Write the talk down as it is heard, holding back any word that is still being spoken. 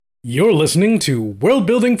You're listening to World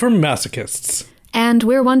Building for Masochists. And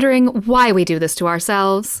we're wondering why we do this to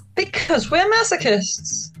ourselves. Because we're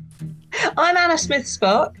masochists. I'm Anna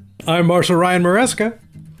Smith-Spark. I'm Marshall Ryan Maresca.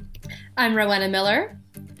 I'm Rowena Miller.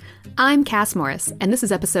 I'm Cass Morris, and this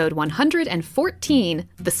is episode 114,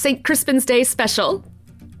 the St. Crispin's Day special.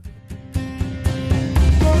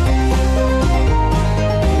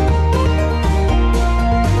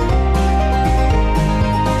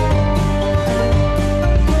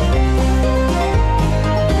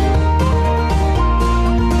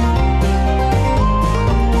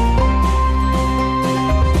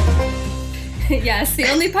 Yes, the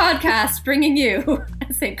only podcast bringing you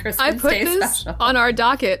a St. Crispin's Day this special. On our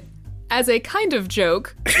docket as a kind of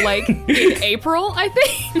joke, like in April, I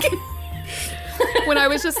think, when I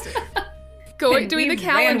was just doing the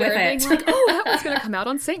calendar and being like, oh, that was going to come out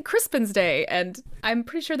on St. Crispin's Day. And I'm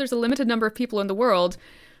pretty sure there's a limited number of people in the world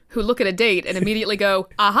who look at a date and immediately go,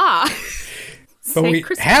 aha. But we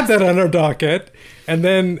had that on our docket, and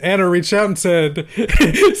then Anna reached out and said,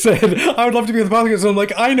 I would love to be on the podcast. And I'm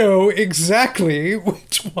like, I know exactly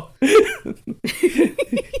which one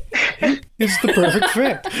is the perfect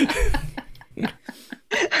fit.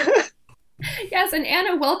 Yes, and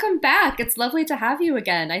Anna, welcome back. It's lovely to have you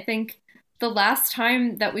again. I think the last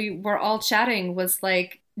time that we were all chatting was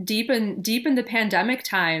like deep in the pandemic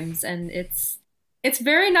times, and it's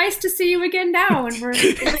very nice to see you again now, and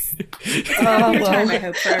it's a good time, I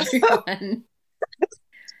hope, for everyone.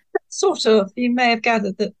 Sort of. You may have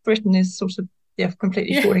gathered that Britain is sort of,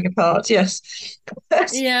 completely falling apart. Yes.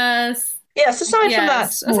 Yes. Yes. Aside from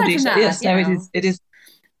that, it is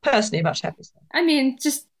personally much happier. I mean,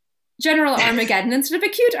 just general Armageddon instead of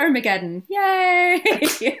acute Armageddon.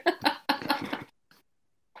 Yay!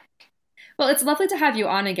 Well, it's lovely to have you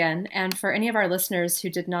on again, and for any of our listeners who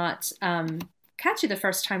did not catch you the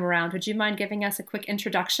first time around, would you mind giving us a quick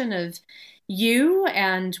introduction of you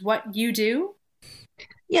and what you do?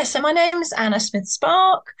 Yes, so my name is Anna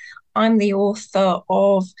Smith-Spark. I'm the author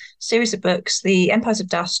of a series of books, the Empires of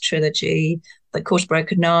Dust trilogy, The Court of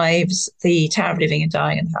Broken Knives, The Tower of Living and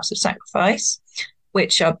Dying, and The House of Sacrifice,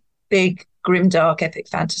 which are big, grimdark, epic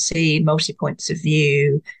fantasy, multi-points of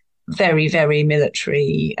view, very, very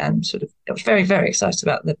military, and sort of, I was very, very excited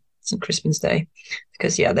about the St. Crispin's Day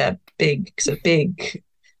because, they're big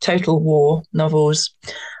total war novels.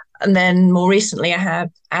 And then more recently, I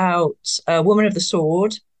have out Woman of the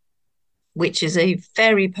Sword, which is a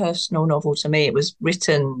very personal novel to me. It was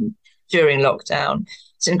written during lockdown.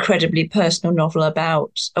 It's an incredibly personal novel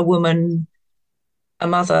about a woman, a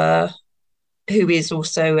mother, who is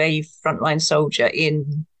also a frontline soldier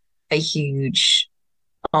in a huge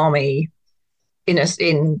army in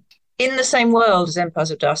the same world as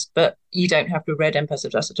Empires of Dust, but you don't have to have read Empires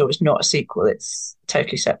of Dust at all. It's not a sequel. It's a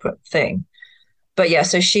totally separate thing. But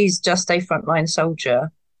so she's just a frontline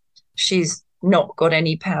soldier. She's not got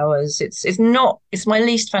any powers. It's my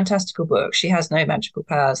least fantastical book. She has no magical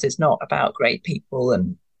powers. It's not about great people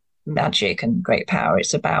and magic and great power.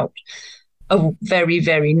 It's about a very,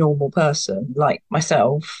 very normal person like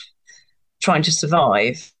myself trying to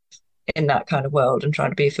survive in that kind of world and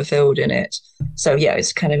trying to be fulfilled in it. So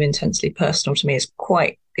it's kind of intensely personal to me.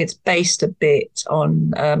 It's based a bit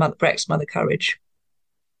on Brecht's Mother Courage.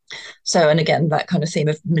 So, and again, that kind of theme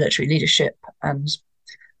of military leadership and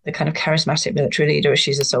the kind of charismatic military leader,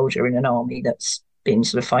 she's a soldier in an army that's been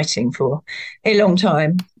sort of fighting for a long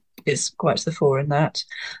time, is quite to the fore in that.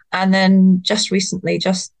 And then just recently,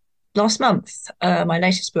 just last month, my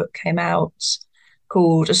latest book came out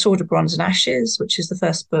called A Sword of Bronze and Ashes, which is the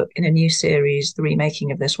first book in a new series, The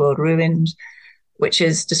Remaking of This World Ruined, which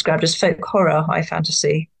is described as folk horror, high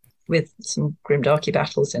fantasy, with some grimdarky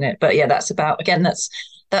battles in it. But that's about, again, that's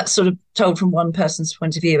sort of told from one person's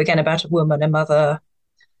point of view, again, about a woman, a mother,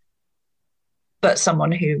 but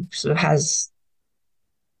someone who sort of has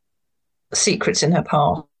secrets in her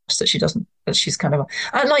past that she's kind of,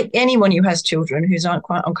 like anyone who has children who's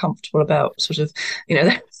quite uncomfortable about sort of,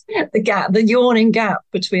 the yawning gap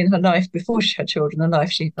between her life before she had children and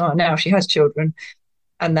life now she has children,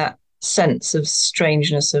 and that sense of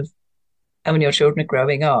strangeness of when your children are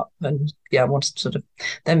growing up and want to sort of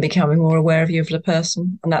then becoming more aware of you as a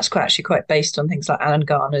person. And that's actually quite based on things like Alan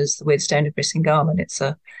Garner's The Weird Stone of Missing Garment. It's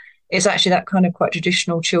actually that kind of quite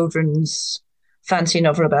traditional children's fantasy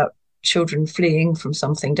novel about children fleeing from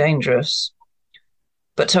something dangerous,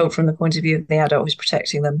 but told from the point of view of the adult who's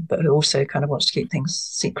protecting them, but who also kind of wants to keep things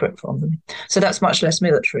secret from them. So that's much less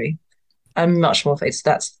military and much more faith.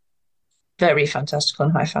 That's very fantastical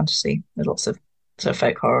and high fantasy with lots of sort of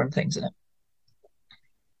folk horror and things in it.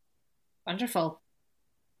 Wonderful.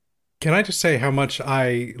 Can I just say how much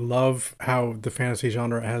I love how the fantasy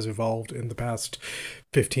genre has evolved in the past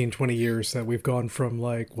 15, 20 years, that we've gone from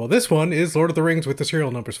like, well, this one is Lord of the Rings with the serial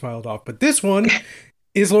numbers filed off, but this one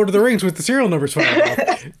is Lord of the Rings with the serial numbers filed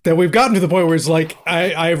off. That we've gotten to the point where it's like,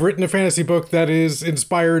 I've written a fantasy book that is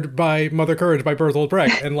inspired by Mother Courage by Bertolt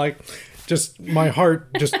Brecht, and like, just my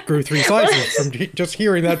heart just grew 3 sizes from just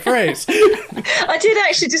hearing that phrase. I did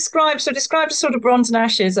actually describe the sort of Bronze and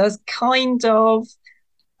Ashes as kind of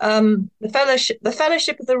the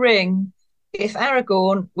Fellowship of the Ring if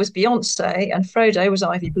Aragorn was Beyonce and Frodo was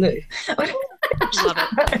Ivy Blue.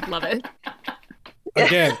 Love it.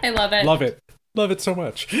 Again, I love it. Love it so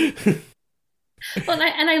much. Well,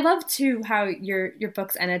 and I love too how your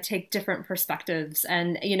books, Anna, take different perspectives,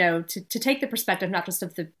 and to take the perspective not just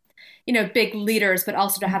of the big leaders, but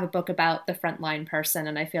also to have a book about the frontline person.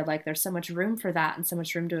 And I feel like there's so much room for that and so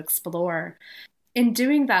much room to explore. In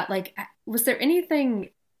doing that, like, was there anything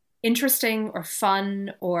interesting or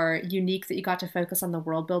fun or unique that you got to focus on the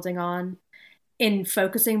world building on in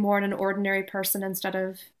focusing more on an ordinary person instead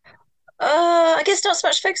of? I guess not so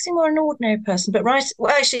much focusing more on an ordinary person, but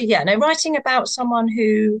writing about someone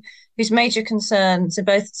whose major concerns in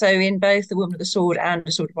both The Woman of the Sword and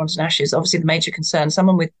The Sword of Bronze and Ashes, obviously the major concern,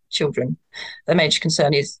 someone with children, their major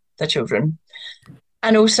concern is their children,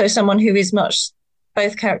 and also someone who is much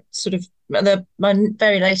both sort of my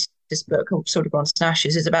very latest book, called Sword of Bronze and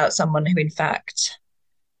Ashes, is about someone who, in fact,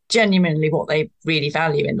 genuinely what they really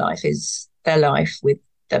value in life is their life with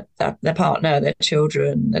their partner, their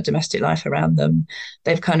children, their domestic life around them.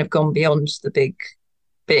 They've kind of gone beyond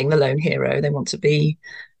being the lone hero. They want to be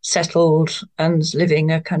settled and living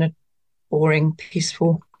a kind of boring,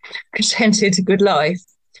 peaceful, contented, good life.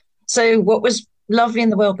 So what was lovely in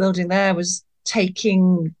the world building there was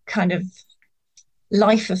taking kind of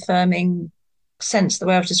life-affirming sense, the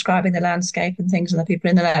way of describing the landscape and things and the people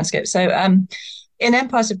in the landscape. So in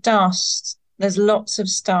Empires of Dust, there's lots of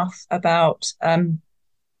stuff about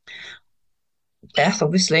death,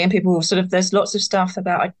 obviously, and people there's lots of stuff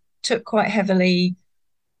about, I took quite heavily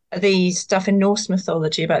the stuff in Norse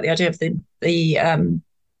mythology about the idea of the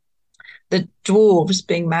dwarves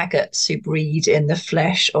being maggots who breed in the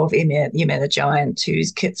flesh of Ymir the giant,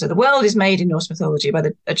 who's killed. So the world is made in Norse mythology by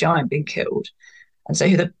a giant being killed, and so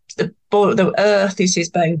the earth is his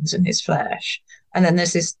bones and his flesh, and then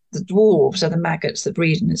there's the dwarves are the maggots that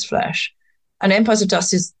breed in his flesh. And Empires of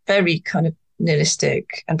Dust is very kind of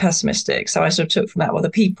nihilistic and pessimistic. So I sort of took from that, well,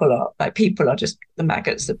 the people are just the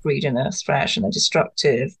maggots that breed in earth's flesh, and they're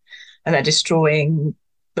destructive, and they're destroying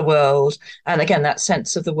the world. And again, that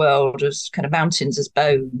sense of the world as kind of mountains as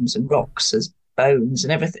bones and rocks as bones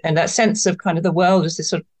and everything, and that sense of kind of the world as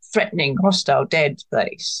this sort of threatening, hostile, dead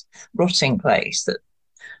place, rotting place. That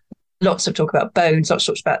lots of talk about bones, lots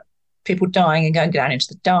of talk about people dying and going down into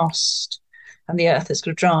the dust, and the earth is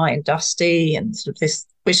sort of dry and dusty, and sort of this,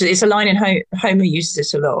 which is a line in Homer uses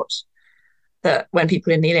this a lot, that when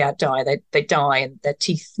people in the Iliad die, they die and their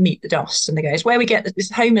teeth meet the dust, and they go, it's where we get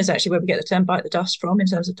this. Homer's actually where we get the term bite the dust from in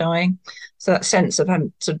terms of dying. So that sense of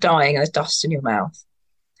sort of dying, there's dust in your mouth.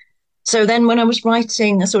 So then when I was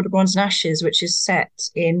writing A Sword of Bronze and Ashes, which is set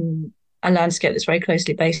in a landscape that's very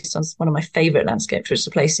closely based on one of my favourite landscapes, which is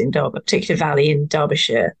a place in a particular valley in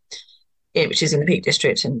Derbyshire, which is in the Peak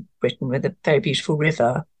District in Britain, with a very beautiful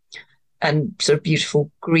river and sort of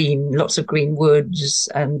beautiful green, lots of green woods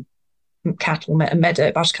and cattle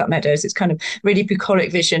meadow, buttercup meadows. It's kind of really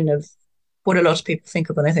bucolic vision of what a lot of people think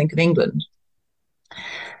of when they think of England.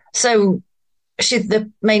 So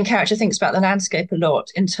the main character thinks about the landscape a lot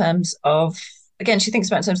in terms of, again, she thinks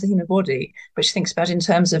about it in terms of the human body, but she thinks about it in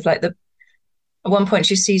terms of like at one point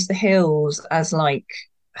she sees the hills as like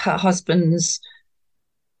her husband's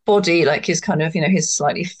body, like his kind of, his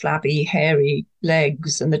slightly flabby, hairy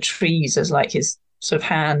legs, and the trees as like his sort of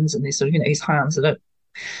hands, and his sort of, his hands that are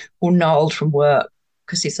all gnarled from work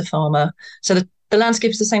because he's a farmer. So the landscape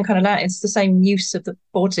is the same kind of land. It's the same use of the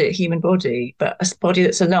body, human body, but a body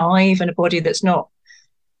that's alive and a body that's not.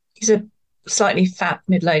 He's a slightly fat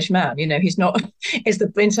middle-aged man. He's not.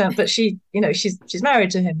 But she, she's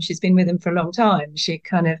married to him. She's been with him for a long time. She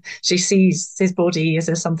sees his body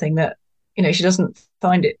as something that, she doesn't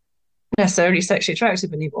find it necessarily sexually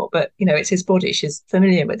attractive anymore, but it's his body. She's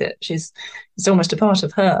familiar with it. It's almost a part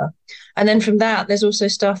of her. And then from that, there's also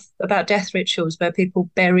stuff about death rituals where people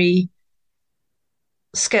bury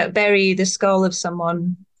the skull of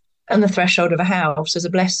someone on the threshold of a house as a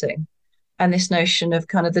blessing, and this notion of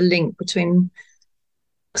kind of the link between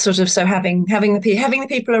sort of having the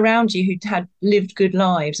people around you who had lived good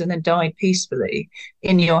lives and then died peacefully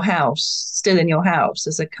in your house, still in your house,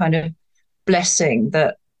 as a kind of blessing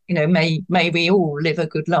that may we all live a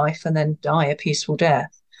good life and then die a peaceful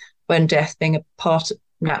death, when death being a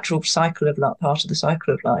natural cycle of life, part of the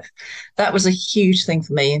cycle of life. That was a huge thing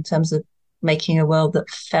for me in terms of making a world that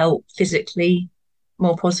felt physically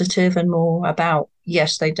more positive and more about,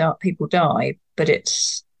 yes, people die, but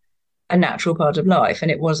it's a natural part of life.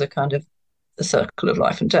 And it was a kind of the circle of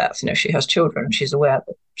life and death. She has children and she's aware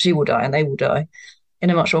that she will die and they will die in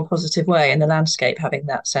a much more positive way. And the landscape having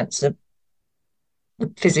that sense of the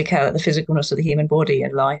physicalness of the human body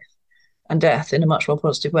and life and death in a much more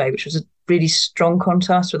positive way, which was a really strong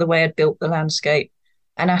contrast with the way I'd built the landscape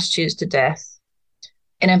and attitudes to death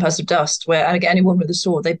in Empires of Dust, where, and again, in Woman with the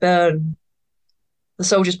Sword, the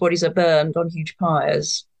soldiers' bodies are burned on huge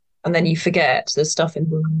pyres, and then you forget there's stuff in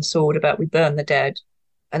Woman with the Sword about we burn the dead,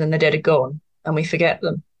 and then the dead are gone, and we forget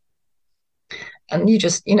them. And you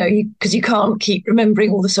just, because you can't keep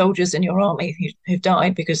remembering all the soldiers in your army who've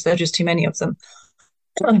died because there are just too many of them.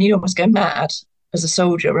 And you almost go mad as a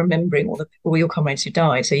soldier remembering all your comrades who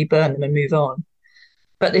died, so you burn them and move on.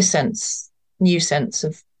 But this new sense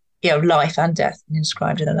of life and death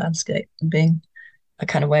inscribed in a landscape, and being a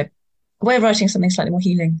kind of way of writing something slightly more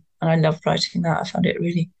healing. And I loved writing that. I found it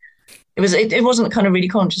really, it wasn't kind of really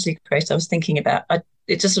consciously created. I was thinking about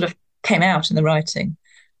it, just sort of came out in the writing,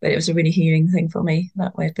 but it was a really healing thing for me,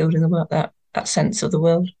 that way of building the world, that sense of the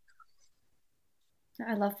world.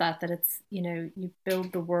 I love that it's, you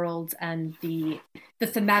build the world, and the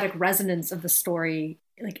thematic resonance of the story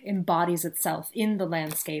like embodies itself in the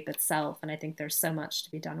landscape itself. And I think there's so much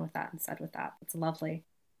to be done with that and said with that. It's lovely.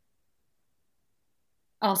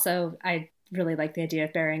 Also, I really like the idea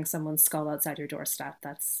of burying someone's skull outside your doorstep.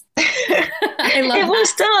 That's I love it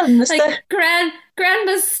was done. Like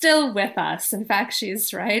Grandma's still with us. In fact,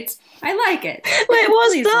 she's right. I like it. Well, it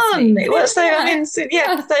was done. It was so.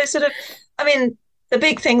 So sort of. The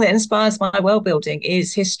big thing that inspires my world building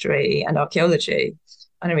is history and archaeology,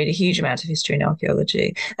 and I read a huge amount of history and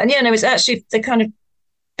archaeology. And it's actually the kind of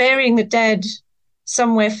burying the dead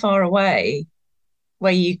somewhere far away,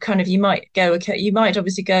 where you might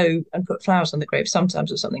obviously go and put flowers on the grave sometimes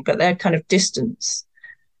or something, but their kind of distance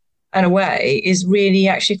and away is really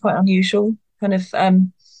actually quite unusual. It's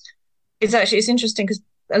interesting because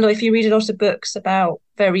if you read a lot of books about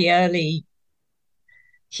very early,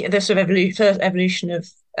 the sort of first evolution of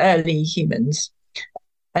early humans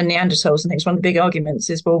and Neanderthals and things, one of the big arguments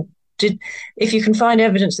is, well, if you can find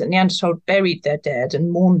evidence that Neanderthal buried their dead and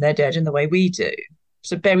mourned their dead in the way we do,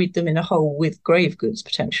 so buried them in a hole with grave goods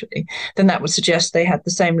potentially, then that would suggest they had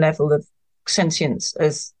the same level of sentience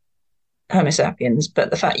as Homo sapiens.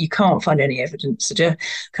 But the fact you can't find any evidence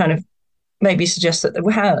maybe suggests that they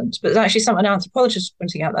weren't. But actually, some anthropologists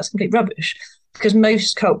pointing out that's complete rubbish, because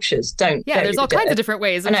most cultures don't. Yeah, there's all kinds of different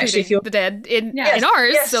ways of treating the dead in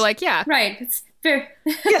ours. Yes. So, right. It's very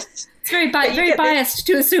yes. It's very biased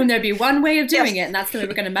to assume there'd be one way of doing it, and that's the way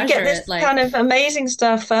we're going to measure it. Kind of amazing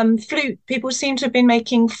stuff. Flute. People seem to have been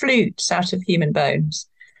making flutes out of human bones.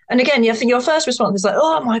 And again, I think your first response is like,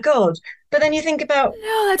 "Oh my god!" But then you think about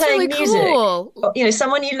that's playing really music. Cool.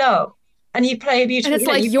 Someone you love, and you play a beautiful. And it's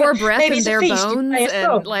like your breath in their feast, bones,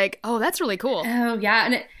 and that's really cool. Oh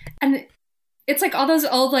yeah, and it's like all those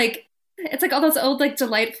old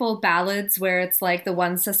delightful ballads where it's like the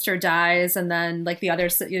one sister dies and then like the other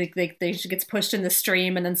she gets pushed in the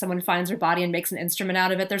stream and then someone finds her body and makes an instrument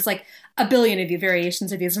out of it. There's like a billion of the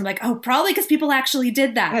variations of these. And I'm like, oh, probably because people actually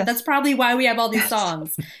did that. Yes. That's probably why we have all these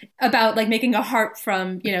songs about like making a harp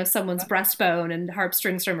from someone's breastbone and harp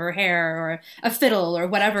strings from her hair, or a fiddle or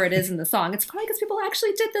whatever it is in the song. It's probably because people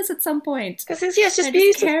actually did this at some point. Because it's just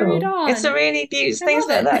beautiful. Carried on. It's a really beautiful things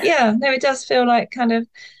like that. Yeah, no, it does feel like kind of.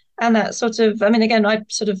 And that sort of, again, I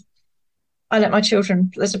let my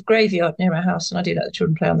children, there's a graveyard near our house, and I do let the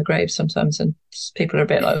children play on the graves sometimes, and people are a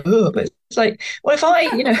bit like, oh, but it's like, well,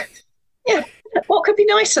 if what could be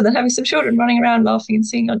nicer than having some children running around laughing and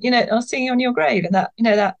singing on your grave, and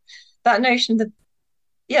that notion that,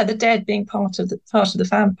 the dead being part of the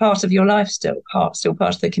family, part of your life, still part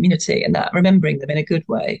of the community, and that remembering them in a good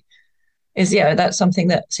way. That's something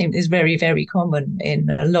that is very, very common in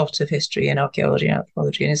a lot of history and archaeology and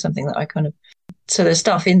anthropology, and is something that I so there's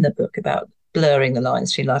stuff in the book about blurring the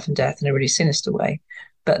lines between life and death in a really sinister way,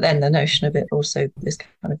 but then the notion of it also is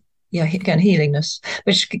kind of, again, healingness,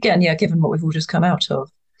 which again, given what we've all just come out of,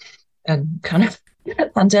 and kind of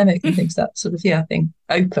pandemic and things, that sort of, being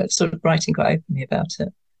open, sort of writing quite openly about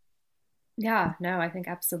it. Yeah, no, I think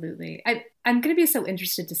absolutely. I'm going to be so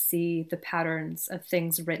interested to see the patterns of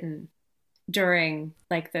things written during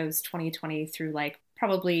like those 2020 through like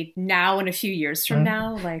probably now and a few years from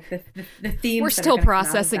now, like the themes. We're still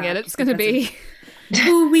processing it. It's going to be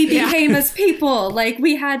who we became as people. Like,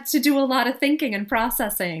 we had to do a lot of thinking and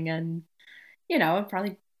processing and,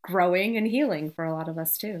 probably growing and healing for a lot of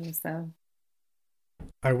us too. So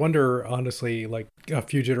I wonder, honestly, like a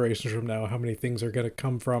few generations from now, how many things are going to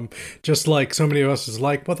come from just like so many of us is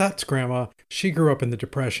like, well, that's grandma. She grew up in the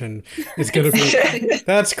Depression. It's going to be,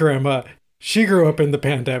 that's grandma. She grew up in the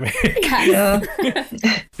pandemic. Yeah.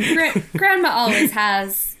 Grandma always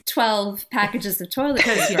has 12 packages of toilet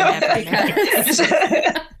paper because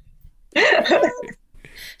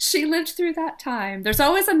she lived through that time. There's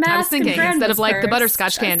always a mask. I was thinking, instead of like the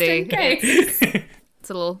butterscotch candy, it's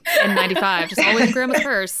a little N95, just always in grandma's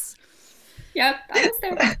purse. Yep, I was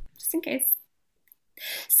there, just in case.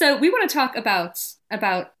 So we want to talk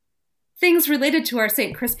about things related to our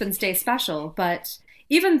St. Crispin's Day special, but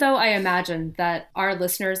even though I imagine that our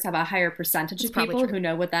listeners have a higher percentage of people who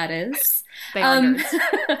know what that is, they are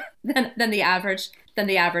than the average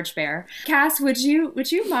bear. Cass, would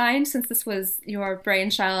you mind, since this was your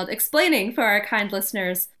brainchild, explaining for our kind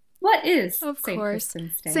listeners what is St.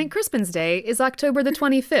 Crispin's Day? St. Crispin's Day is October the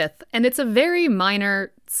 25th, and it's a very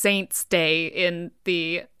minor saint's day in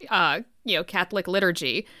the Catholic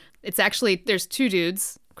liturgy. It's actually, there's two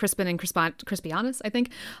dudes, Crispin and Crispianus, I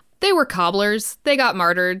think. They were cobblers, they got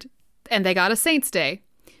martyred, and they got a saint's day.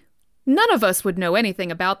 None of us would know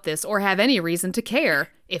anything about this or have any reason to care,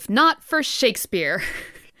 if not for Shakespeare.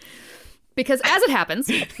 Because as it happens,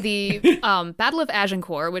 the Battle of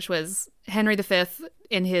Agincourt, which was Henry V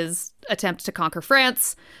in his attempt to conquer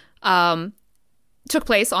France, took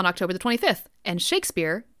place on October the 25th. And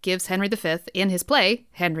Shakespeare gives Henry V in his play,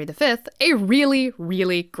 Henry V, a really,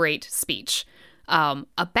 really great speech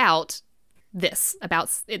about this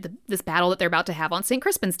battle that they're about to have on St.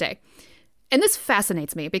 Crispin's Day. And this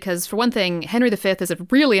fascinates me because, for one thing, Henry V is a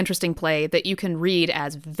really interesting play that you can read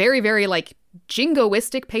as very, very, like,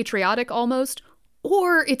 jingoistic, patriotic almost,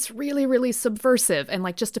 or it's really, really subversive. And,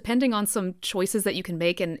 like, just depending on some choices that you can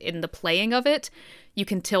make in the playing of it, you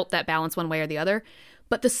can tilt that balance one way or the other.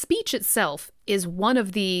 But the speech itself is one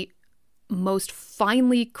of the most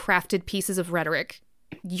finely crafted pieces of rhetoric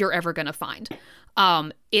you're ever going to find.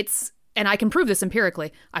 And I can prove this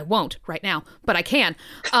empirically. I won't right now, but I can,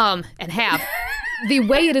 and have. The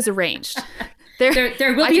way it is arranged.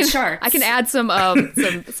 There will be charts. I can add some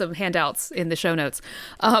handouts in the show notes.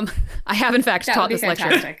 I have, in fact, taught this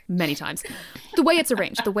lecture many times. The way it's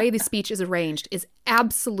arranged, the way the speech is arranged is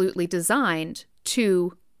absolutely designed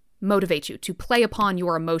to motivate you, to play upon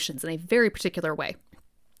your emotions in a very particular way.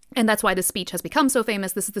 And that's why this speech has become so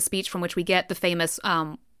famous. This is the speech from which we get the famous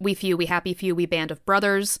 "We few, we happy few, we band of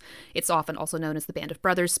brothers." It's often also known as the Band of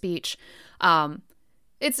Brothers speech.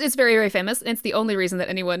 It's very, very famous. And it's the only reason that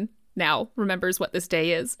anyone now remembers what this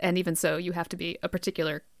day is. And even so, you have to be a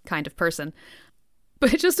particular kind of person.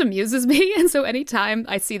 But it just amuses me. And so anytime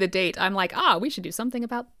I see the date, I'm like, we should do something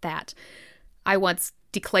about that. I once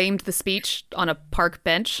declaimed the speech on a park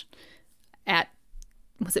bench at,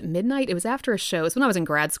 was it midnight? It was after a show. It was when I was in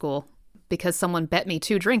grad school because someone bet me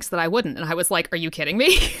 2 drinks that I wouldn't. And I was like, are you kidding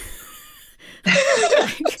me? I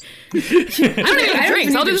don't even have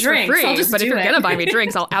drinks. I'll do this for free. But if you're going to buy me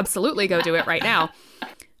drinks, I'll absolutely go do it right now.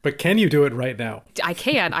 But can you do it right now? I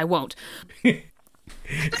can. I won't. Good.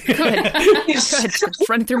 It's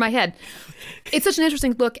running through my head. It's such an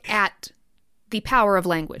interesting look at the power of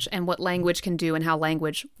language and what language can do and how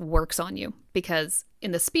language works on you. Because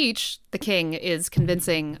in the speech, the king is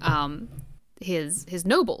convincing his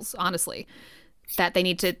nobles, honestly, that they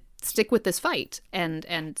need to stick with this fight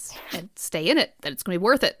and stay in it, that it's going to be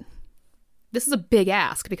worth it. This is a big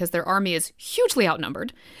ask because their army is hugely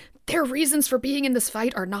outnumbered. Their reasons for being in this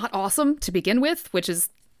fight are not awesome to begin with, which is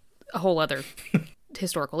a whole other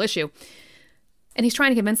historical issue. And he's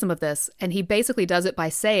trying to convince them of this, and he basically does it by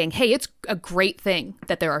saying, hey, it's a great thing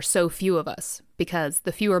that there are so few of us, because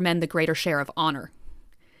the fewer men, the greater share of honor.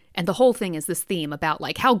 And the whole thing is this theme about,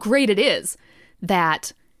 like, how great it is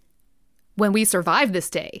that when we survive this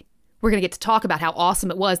day, we're going to get to talk about how awesome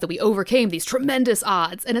it was that we overcame these tremendous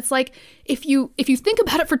odds. And it's like, if you think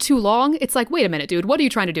about it for too long, it's like, wait a minute, dude, what are you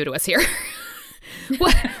trying to do to us here?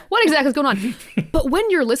 What exactly is going on? But when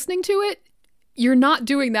you're listening to it, you're not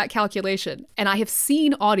doing that calculation. And I have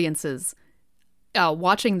seen audiences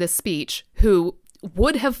watching this speech who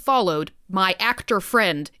would have followed my actor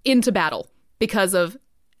friend into battle because of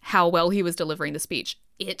how well he was delivering the speech.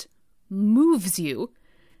 It moves you.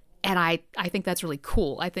 And I think that's really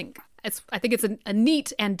cool. I think it's a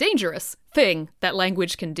neat and dangerous thing that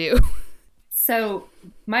language can do. So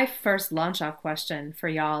my first launch-off question for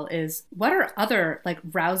y'all is, what are other, like,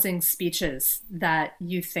 rousing speeches that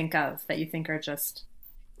you think of that you think are just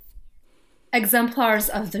exemplars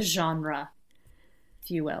of the genre?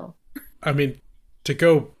 if you will. I mean, to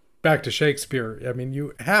go back to Shakespeare, I mean,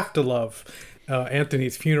 you have to love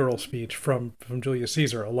Antony's funeral speech from Julius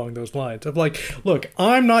Caesar along those lines of like, look,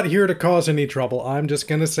 I'm not here to cause any trouble. I'm just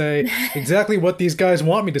going to say exactly what these guys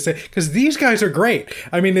want me to say, because these guys are great.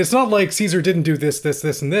 I mean, it's not like Caesar didn't do this,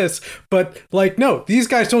 and this, but like, no, these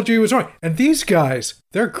guys told you he was wrong. And these guys,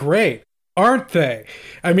 they're great, aren't they?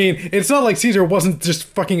 I mean, it's not like Caesar wasn't just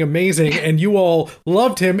fucking amazing and you all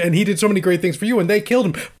loved him and he did so many great things for you and they killed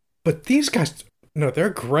him. But these guys, no, they're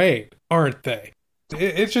great, aren't they?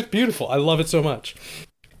 It's just beautiful. I love it so much.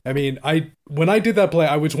 I mean, when I did that play,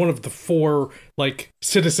 I was one of the 4 like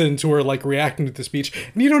citizens who were like reacting to the speech,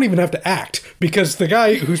 and you don't even have to act because the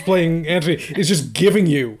guy who's playing Antony is just giving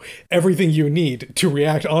you everything you need to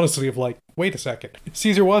react honestly. Of like, wait a second,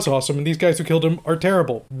 Caesar was awesome, and these guys who killed him are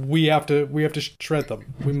terrible. We have to shred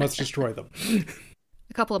them. We must destroy them.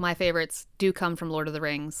 A couple of my favorites do come from Lord of the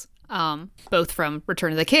Rings, both from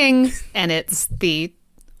Return of the King, and it's the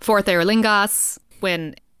fourth Eorlingas,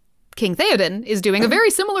 when King Theoden is doing a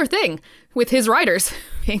very similar thing with his riders,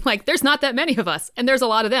 being like, there's not that many of us, and there's a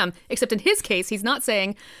lot of them, except in his case, he's not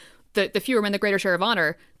saying the fewer men, the greater share of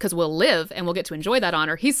honor, because we'll live and we'll get to enjoy that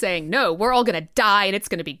honor. He's saying, no, we're all going to die, and it's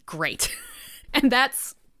going to be great. And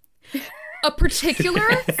that's a particular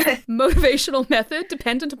motivational method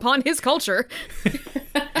dependent upon his culture.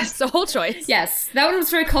 It's a whole choice. Yes, that one was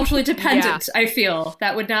very culturally dependent. Yeah. I feel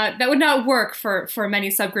that would not work for many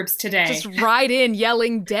subgroups today. Just ride in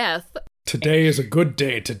yelling death. Today is a good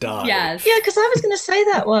day to die. Yes. Yeah, because I was going to say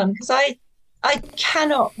that one because I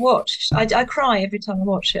cannot watch. I cry every time I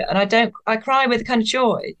watch it, and I cry with a kind of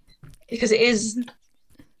joy because there is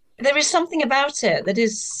something about it that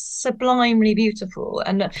is sublimely beautiful.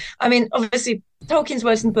 And I mean, obviously, Tolkien's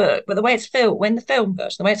words in the book, but the way it's filmed,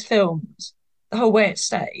 the way it's filmed, the whole way it's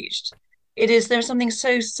staged, there's something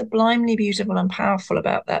so sublimely beautiful and powerful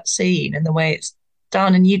about that scene and the way it's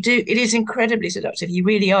done. And it is incredibly seductive. You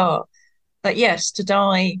really are. Like, yes, to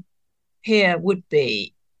die here would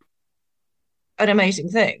be an amazing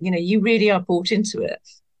thing. You know, you really are brought into it.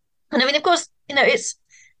 And I mean, of course, you know, it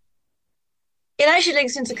actually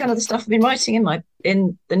links into kind of the stuff I've been writing in my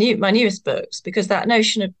newest books, because that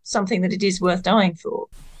notion of something that it is worth dying for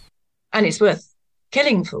and it's worth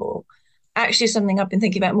killing for actually is something I've been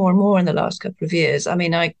thinking about more and more in the last couple of years. I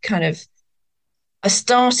mean, I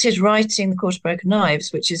started writing The Court of Broken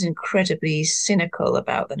Knives, which is incredibly cynical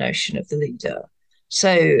about the notion of the leader.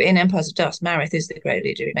 So in Empires of Dust, Marith is the great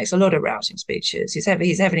leader. He makes a lot of rousing speeches. He's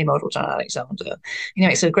heavily modelled on Alexander. He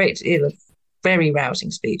makes a great deal of very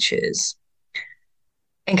rousing speeches,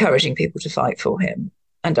 encouraging people to fight for him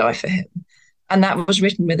and die for him. And that was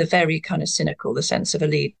written with a very kind of cynical, the sense of a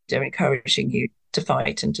leader encouraging you to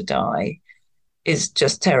fight and to die is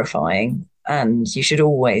just terrifying. And you should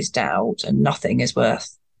always doubt, and nothing is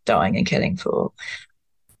worth dying and killing for.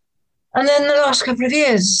 And then the last couple of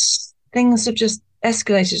years, things have just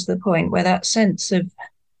escalated to the point where that sense of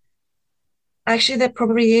actually there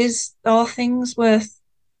probably are things worth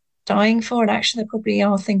dying for, and actually there probably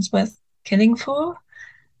are things worth killing for,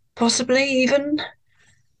 possibly even,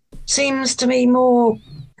 seems to me more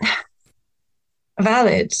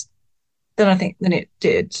valid than it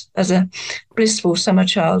did as a blissful summer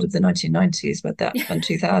child of the 1990s and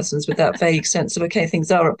 2000s, with that vague sense of, okay,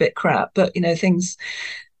 things are a bit crap, but you know, things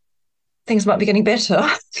might be getting better,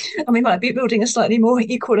 and we might be building a slightly more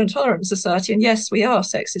equal and tolerant society. And yes, we are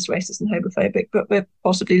sexist, racist, and homophobic, but we're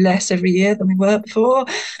possibly less every year than we were before.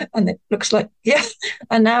 And it looks like, yeah.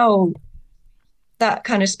 And now that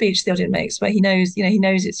kind of speech Theoden makes, where he knows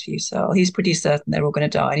it's futile. He's pretty certain they're all going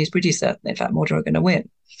to die, and he's pretty certain, in fact, Mordor are going to win.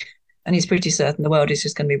 And he's pretty certain the world is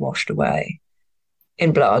just going to be washed away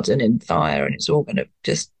in blood and in fire, and it's all going to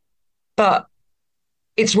just... But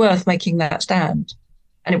it's worth making that stand.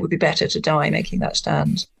 And it would be better to die making that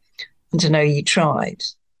stand and to know you tried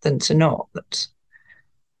than to not.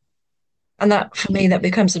 And that, for me, that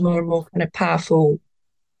becomes a more and more kind of powerful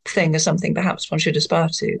thing, as something perhaps one should aspire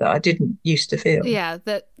to, that I didn't used to feel. Yeah,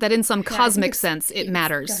 that in some cosmic sense it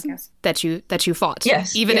matters that you fought.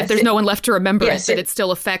 Yes. Even if there's no one left to remember yes, that it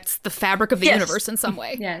still affects the fabric of the universe in some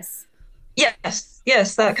way. Yes.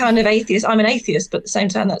 Yes, that kind of atheist. I'm an atheist, but at the same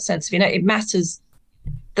time, that sense of, it matters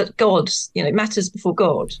that God, it matters before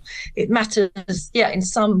God. It matters, in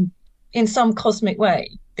some cosmic way,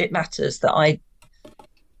 it matters that I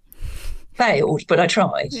failed, but I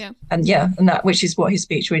tried. Yeah. And that, which is what his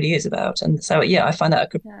speech really is about. And so, I find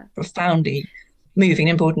that a profoundly moving,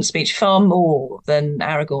 important speech, far more than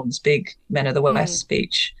Aragorn's big Men of the West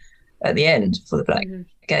speech at the end for the Black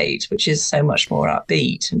Gate, which is so much more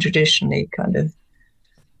upbeat and traditionally kind of,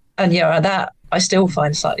 and that I still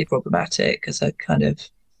find slightly problematic as a kind of,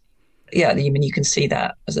 I mean, you can see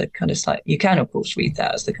that as a kind of you can, of course, read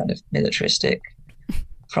that as the kind of militaristic,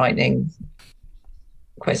 frightening,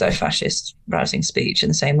 quasi-fascist, rousing speech in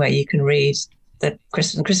the same way you can read the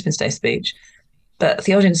Crispin's Day speech. But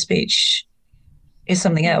the audience speech is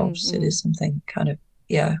something else. Mm-hmm. It is something kind of,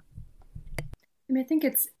 I mean, I think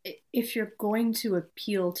it's, if you're going to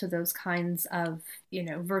appeal to those kinds of,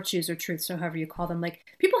 virtues or truths or however you call them, like,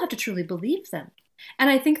 people have to truly believe them. And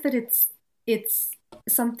I think that it's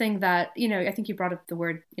something that, I think you brought up the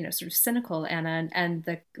word, sort of cynical, Anna, and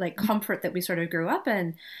the like comfort that we sort of grew up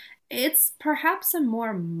in. It's perhaps a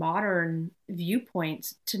more modern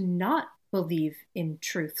viewpoint to not believe in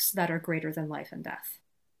truths that are greater than life and death.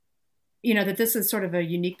 That this is sort of a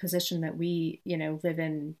unique position that we, live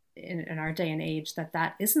in our day and age,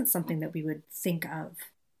 that isn't something that we would think of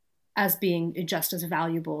as being just as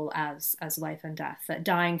valuable as life and death, that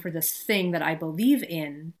dying for this thing that I believe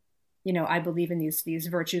in, I believe in these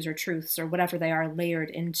virtues or truths or whatever they are layered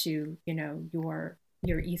into, your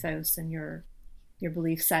ethos and your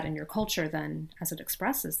belief set and your culture, then as it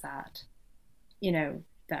expresses that,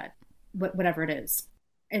 that whatever it is,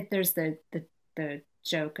 there's the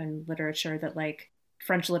joke in literature that, like,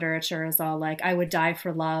 French literature is all like, I would die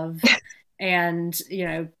for love, and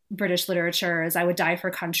British literature is I would die for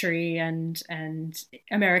country, and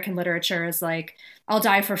American literature is like I'll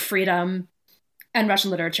die for freedom, and Russian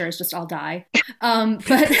literature is just I'll die. But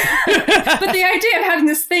the idea of having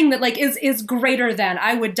this thing that, like, is greater than,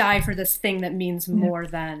 I would die for this thing that means more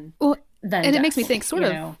than and death, it makes me think sort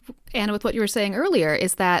of, Anna, with what you were saying earlier,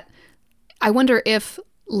 is that I wonder if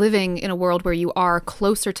living in a world where you are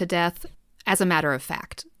closer to death as a matter of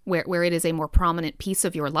fact, where it is a more prominent piece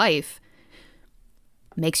of your life,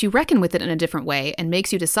 makes you reckon with it in a different way and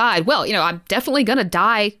makes you decide, well, I'm definitely going to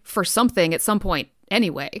die for something at some point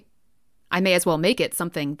anyway. I may as well make it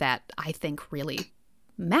something that I think really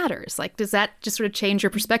matters. Like, does that just sort of change your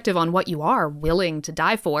perspective on what you are willing to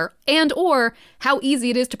die for, and or how easy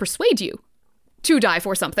it is to persuade you to die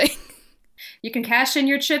for something? You can cash in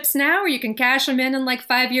your chips now, or you can cash them in like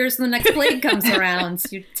 5 years when the next plague comes around.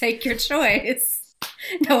 You take your choice.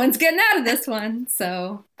 No one's getting out of this one.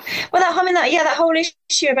 So, well, that whole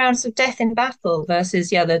issue around sort of death in battle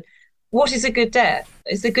versus what is a good death?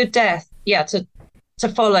 Is the good death to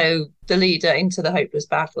follow the leader into the hopeless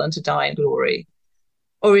battle and to die in glory,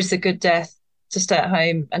 or is the good death to stay at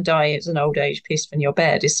home and die as an old age peaceful in your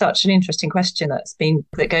bed? Is such an interesting question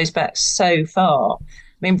that goes back so far.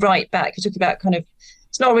 I mean, right back, you're talking about kind of,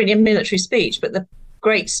 it's not really a military speech, but the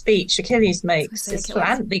great speech Achilles makes,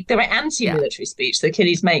 the very anti-military speech that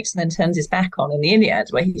Achilles makes and then turns his back on in the Iliad,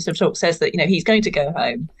 where he sort of says that, he's going to go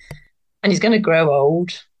home and he's going to grow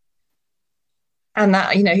old, and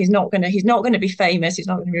that, he's not going to be famous, he's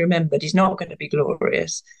not going to be remembered, he's not going to be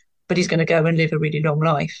glorious, but he's going to go and live a really long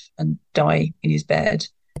life and die in his bed.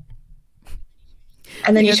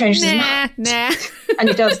 And then he changes his mind. And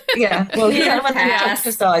he does, well, when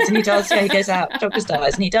Doctor dies, and he does, he goes out, Doctor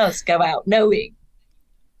dies, and he does go out knowing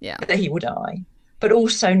that he will die, but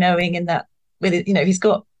also knowing in that, with it,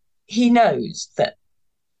 he knows that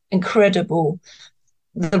incredible,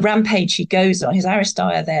 the rampage he goes on, his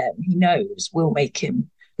Aristeia there, he knows will make him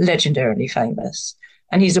legendarily famous.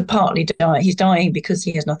 And he's he's dying because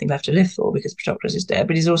he has nothing left to live for, because Patroclus is dead,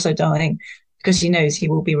 but he's also dying because he knows he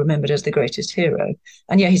will be remembered as the greatest hero.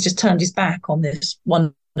 And he's just turned his back on this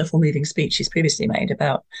wonderful moving speech he's previously made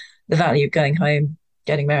about the value of going home,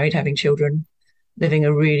 getting married, having children, living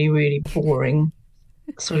a really, really boring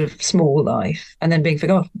sort of small life, and then being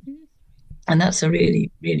forgotten. And that's a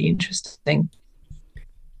really, really interesting.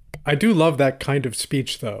 I do love that kind of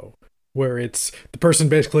speech, though, where it's the person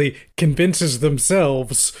basically convinces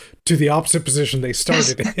themselves to the opposite position they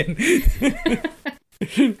started in.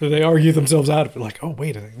 They argue themselves out of it, like, oh,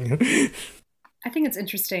 wait a second. I think it's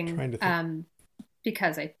interesting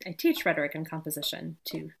because I teach rhetoric and composition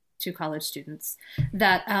to college students,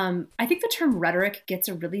 that I think the term rhetoric gets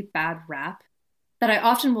a really bad rap, that I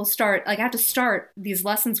often will start, like, I have to start these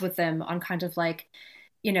lessons with them on kind of like,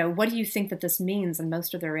 what do you think that this means? And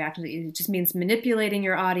most of their reactions, it just means manipulating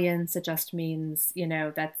your audience. It just means,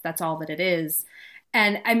 that's all that it is.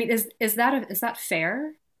 And I mean, is that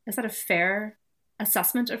fair? Is that a fair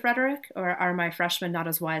assessment of rhetoric, or are my freshmen not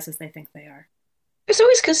as wise as they think they are? It's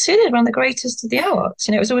always considered one of the greatest of the arts.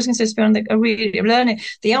 It was always considered to be one of the learning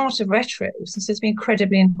the art of rhetoric was considered to be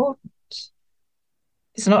incredibly important.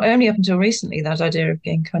 It's not only up until recently that idea of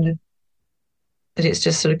being kind of, that it's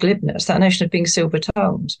just sort of glibness, that notion of being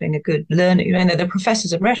silver-tongued, being a good learner. The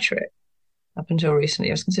professors of rhetoric up until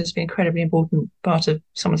recently was considered to be an incredibly important part of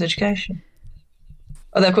someone's education.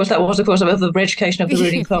 Although, of course, that was, of course, about the education of the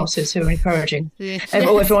ruling classes who were encouraging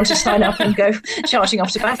everyone to stand up and go shouting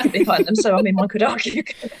off to battle behind them. So, I mean, one could argue.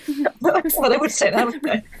 Well, they would say that, wouldn't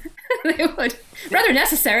they? They would. Rather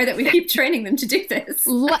necessary that we keep training them to do this.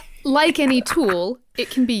 Like any tool, it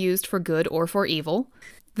can be used for good or for evil.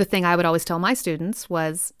 The thing I would always tell my students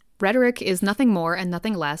was, rhetoric is nothing more and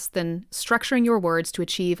nothing less than structuring your words to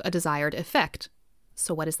achieve a desired effect.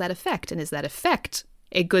 So what is that effect? And is that effect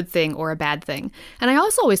a good thing or a bad thing? And I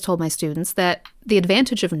also always told my students that the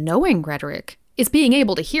advantage of knowing rhetoric is being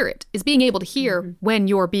able to hear it, is being able to hear when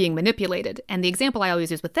you're being manipulated. And the example I always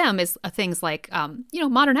use with them is things like,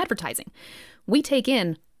 modern advertising. We take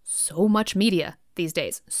in so much media these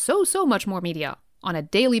days, so much more media on a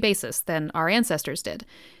daily basis than our ancestors did.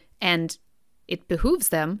 And it behooves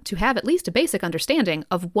them to have at least a basic understanding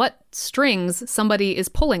of what strings somebody is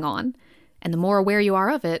pulling on. And the more aware you are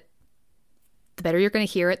of it, the better you're going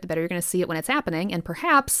to hear it, the better you're going to see it when it's happening, and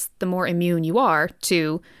perhaps the more immune you are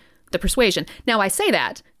to the persuasion. Now, I say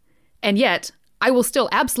that, and yet I will still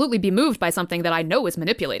absolutely be moved by something that I know is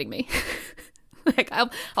manipulating me. Like, I'll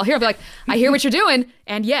hear, I'll be like, I hear what you're doing,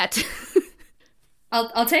 and yet...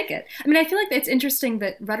 I'll take it. I mean, I feel like it's interesting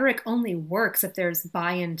that rhetoric only works if there's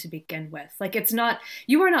buy-in to begin with. Like, it's not,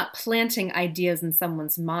 you are not planting ideas in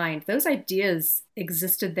someone's mind. Those ideas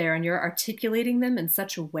existed there, and you're articulating them in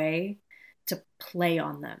such a way to play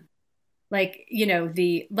on them. Like,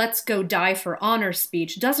 the let's go die for honor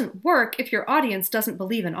speech doesn't work if your audience doesn't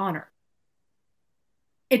believe in honor.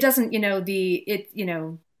 It doesn't,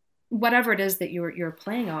 whatever it is that you're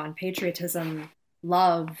playing on, patriotism,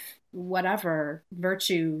 love, whatever,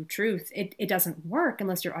 virtue, truth, it doesn't work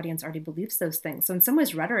unless your audience already believes those things. So in some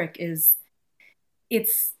ways, rhetoric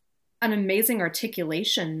it's an amazing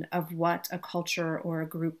articulation of what a culture or a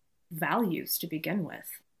group values to begin with.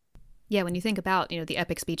 Yeah, when you think about, the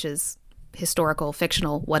epic speeches, historical,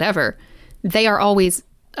 fictional, whatever, they are always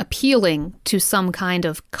appealing to some kind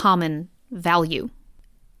of common value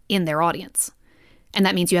in their audience. And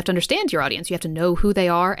that means you have to understand your audience. You have to know who they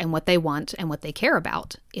are and what they want and what they care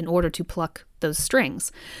about in order to pluck those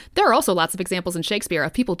strings. There are also lots of examples in Shakespeare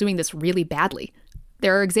of people doing this really badly.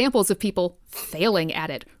 There are examples of people failing at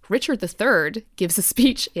it. Richard III gives a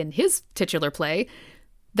speech in his titular play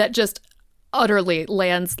that just utterly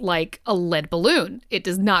lands like a lead balloon. It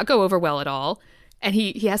does not go over well at all. And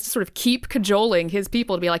he has to sort of keep cajoling his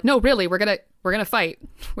people to be like, no, really, we're gonna fight.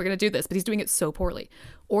 We're gonna do this. But he's doing it so poorly.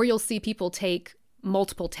 Or you'll see people take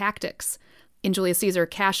multiple tactics. In Julius Caesar,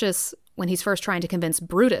 Cassius, when he's first trying to convince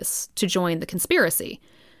Brutus to join the conspiracy,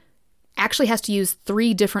 actually has to use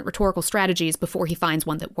 3 different rhetorical strategies before he finds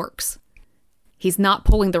one that works. He's not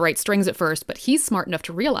pulling the right strings at first, but he's smart enough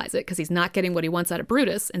to realize it because he's not getting what he wants out of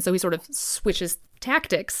Brutus. And so he sort of switches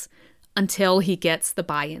tactics until he gets the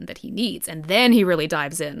buy-in that he needs. And then he really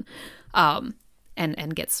dives in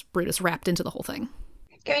and gets Brutus wrapped into the whole thing.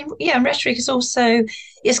 Yeah, and rhetoric is also,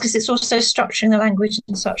 yes, because it's also structuring the language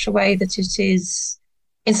in such a way that it is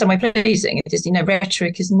in some way pleasing. It is,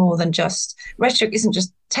 rhetoric isn't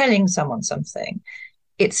just telling someone something.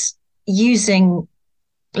 It's using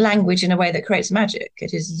language in a way that creates magic.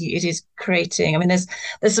 It is creating, I mean,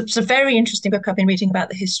 there's a very interesting book I've been reading about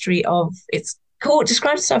the history of,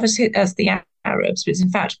 describes itself as the Arabs, but it's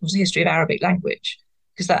in fact was the history of Arabic language,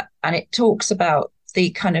 and it talks about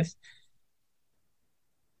the kind of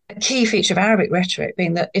a key feature of Arabic rhetoric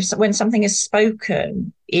being that when something is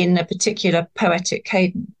spoken in a particular poetic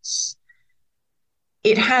cadence,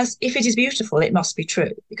 if it is beautiful, it must be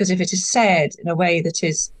true. Because if it is said in a way that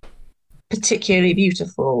is particularly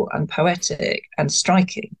beautiful and poetic and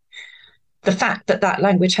striking, the fact that that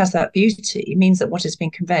language has that beauty means that what is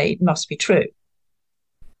being conveyed must be true.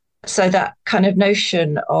 So that kind of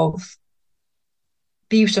notion of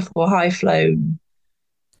beautiful, high-flown,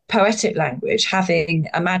 poetic language having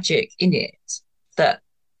a magic in it that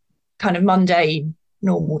kind of mundane,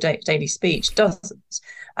 normal daily speech doesn't,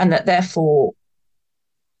 and that therefore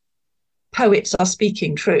poets are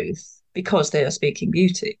speaking truth because they are speaking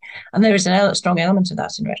beauty. And there is a strong element of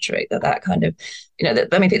that in rhetoric, that kind of,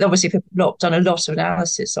 obviously people have done a lot of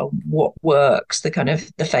analysis on what works, the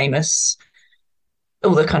famous,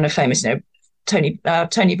 Tony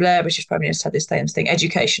Blair, British Prime Minister, had this famous thing: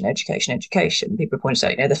 education. People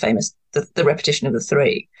pointed out, the repetition of the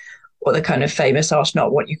 3, or the kind of famous ask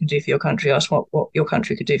not what you can do for your country, ask what your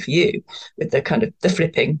country could do for you, with the kind of the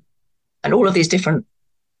flipping, and all of these different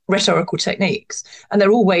rhetorical techniques. And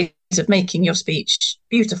they're all ways of making your speech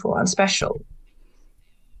beautiful and special.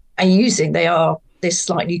 And they are this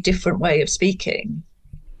slightly different way of speaking,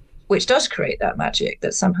 which does create that magic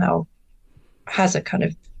that somehow has a kind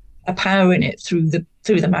of a power in it through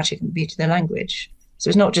the magic and beauty of the language. So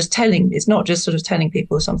it's not just sort of telling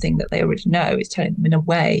people something that they already know. It's telling them in a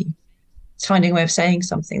way. It's finding a way of saying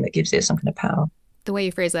something that gives it some kind of power. The way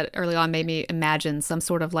you phrased that early on made me imagine some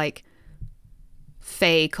sort of like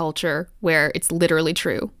Fae culture where it's literally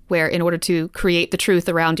true, where in order to create the truth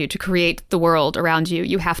around you, to create the world around you,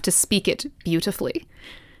 you have to speak it beautifully.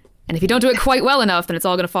 And if you don't do it quite well enough, then it's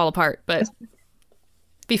all going to fall apart. But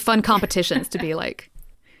be fun competitions to be like,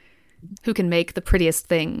 who can make the prettiest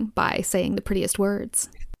thing by saying the prettiest words?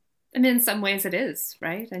 I mean, in some ways it is,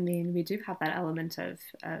 right? I mean, we do have that element of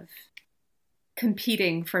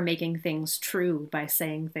competing for making things true by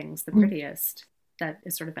saying things the prettiest that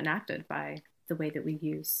is sort of enacted by the way that we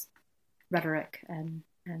use rhetoric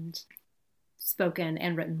and spoken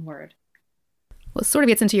and written word. Well, it sort of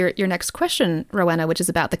gets into your next question, Rowena, which is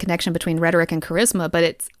about the connection between rhetoric and charisma. But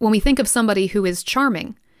it's when we think of somebody who is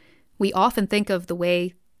charming, we often think of the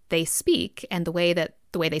way they speak and the way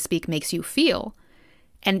they speak makes you feel.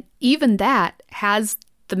 And even that has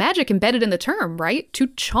the magic embedded in the term, right? To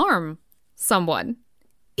charm someone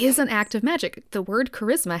is an act of magic. The word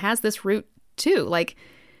charisma has this root too. Like,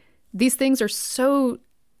 these things are so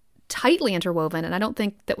tightly interwoven, and I don't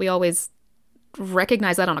think that we always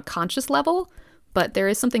recognize that on a conscious level, but there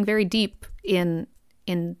is something very deep in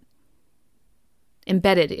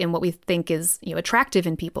embedded in what we think is, attractive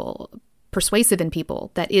in people, persuasive in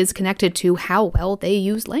people, that is connected to how well they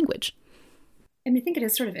use language. And I think it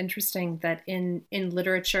is sort of interesting that in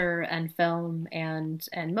literature and film and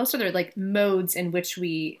most other like modes in which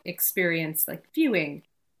we experience like viewing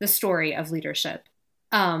the story of leadership,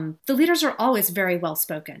 the leaders are always very well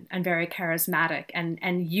spoken and very charismatic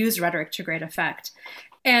and use rhetoric to great effect.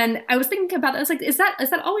 And I was thinking about that. I was like, is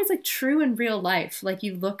that always like true in real life? Like,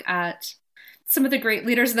 you look at some of the great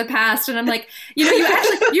leaders of the past, and I'm like, you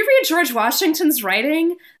read George Washington's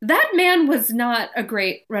writing. That man was not a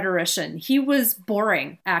great rhetorician. He was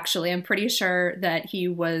boring, actually. I'm pretty sure that he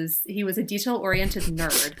was a detail-oriented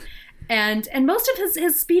nerd. And most of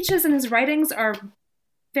his speeches and his writings are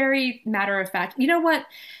very matter of fact. You know what?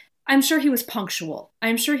 I'm sure he was punctual.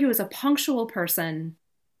 I'm sure he was a punctual person.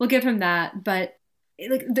 We'll give him that. But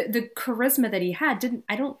like the charisma that he had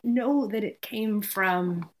I don't know that it came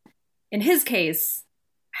from, in his case,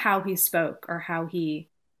 how he spoke or how he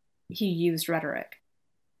used rhetoric.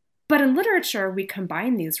 But in literature, we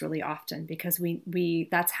combine these really often because we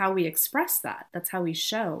that's how we express that. That's how we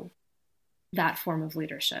show that form of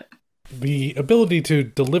leadership. The ability to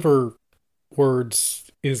deliver words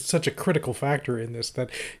is such a critical factor in this that,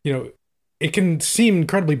 it can seem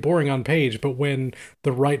incredibly boring on page, but when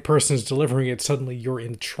the right person is delivering it, suddenly you're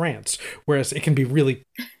entranced. Whereas it can be really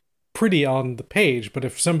pretty on the page, but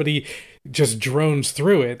if somebody just drones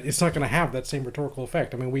through it, it's not going to have that same rhetorical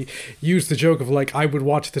effect. I mean, we use the joke of like, I would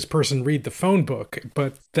watch this person read the phone book,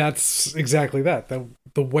 but that's exactly that.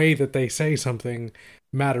 The way that they say something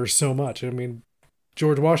matters so much. I mean,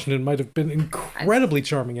 George Washington might have been incredibly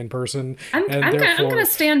charming in person. I'm going to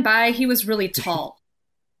stand by. He was really tall.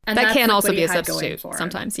 And that can also be a substitute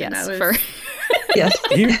sometimes, yes. Yes.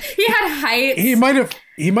 He had height. He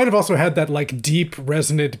might have also had that like deep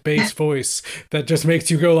resonant bass voice that just makes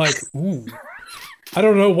you go like, ooh. I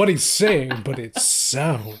don't know what he's saying, but it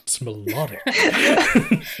sounds melodic.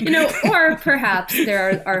 Or perhaps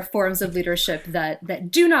there are forms of leadership that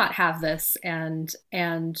do not have this and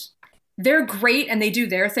they're great and they do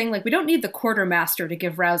their thing. Like, we don't need the quartermaster to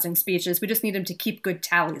give rousing speeches. We just need him to keep good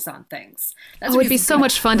tallies on things. It'd be so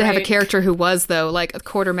much fun to have a character who was, though, like a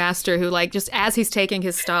quartermaster who, like, just as he's taking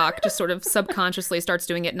his stock, just sort of subconsciously starts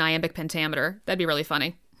doing it in iambic pentameter. That'd be really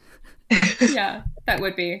funny. Yeah, that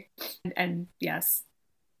would be. And yes,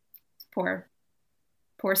 poor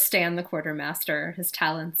Stan the quartermaster, his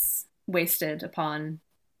talents wasted upon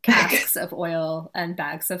casks of oil and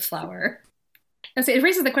bags of flour. And so it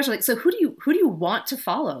raises the question, like, so who do you want to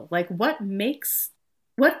follow? Like, what makes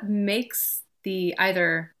the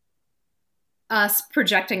either us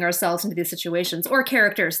projecting ourselves into these situations or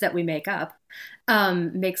characters that we make up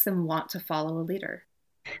makes them want to follow a leader?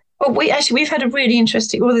 Well, we've had a really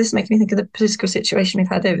interesting. All this makes me think of the political situation we've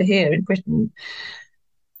had over here in Britain.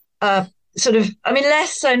 Less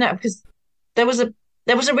so now because there was a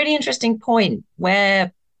really interesting point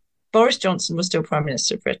where Boris Johnson was still Prime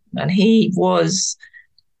Minister of Britain, and he was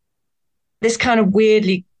this kind of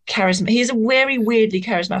weirdly charismatic. He's a very weirdly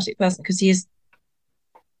charismatic person because he is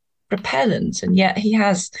repellent, and yet he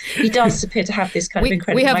does appear to have this kind of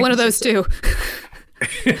incredible. We have one of those too.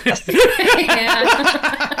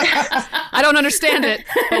 I don't understand it,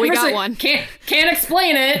 but we got one. Can't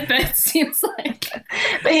explain it, but it seems like.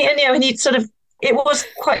 But he sort of, it was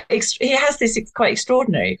quite. He has this quite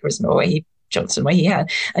extraordinary charisma where he Johnson, where he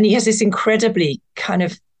has this incredibly kind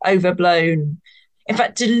of overblown, in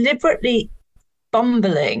fact, deliberately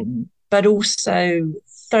bumbling, but also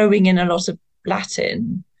throwing in a lot of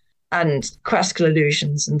Latin and classical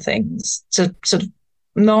allusions and things to sort of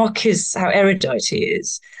mark how erudite he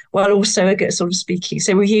is, while also sort of speaking.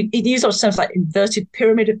 So he used lots of terms like inverted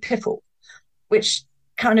pyramid of piffle, which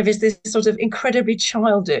kind of is this sort of incredibly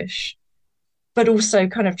childish, but also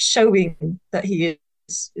kind of showing that he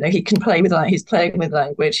is, he can play with language. He's playing with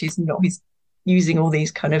language. He's using all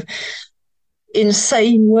these kind of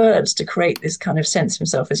insane words to create this kind of sense of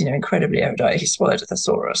himself as, incredibly erudite. He swallowed a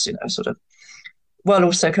thesaurus, sort of, while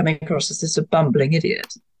also coming across as this bumbling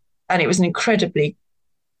idiot. And it was incredibly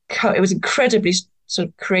sort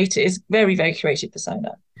of creative. It's very, very creative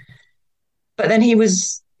persona. But then he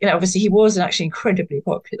was, obviously he was actually incredibly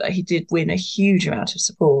popular. He did win a huge amount of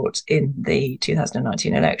support in the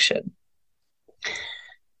 2019 election.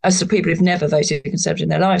 As to people who've never voted Conservative in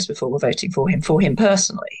their lives before were voting for him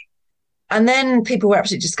personally. And then people were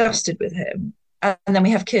absolutely disgusted with him. And then we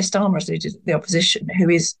have Keir Starmer as the opposition, who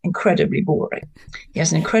is incredibly boring. He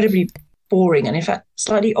has an incredibly boring and, in fact,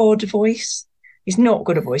 slightly odd voice. He's not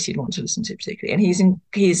got a voice you'd want to listen to particularly. And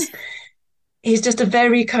he's just a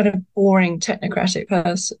very kind of boring technocratic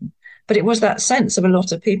person. But it was that sense of a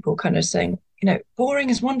lot of people kind of saying, boring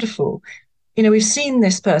is wonderful. We've seen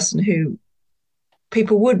this person who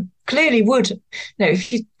people would,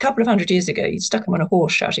 if a couple of 100 years ago, you'd stuck him on a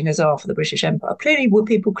horse shouting huzzah for the British Empire,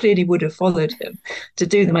 people clearly would have followed him to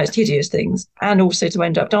do the most hideous things and also to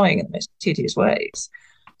end up dying in the most hideous ways.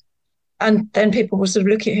 And then people were sort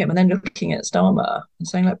of looking at him and then looking at Starmer and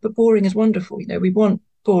saying, like, but boring is wonderful. We want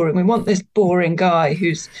boring. We want this boring guy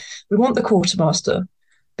we want the quartermaster,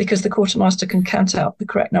 because the quartermaster can count out the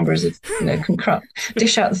correct numbers of, can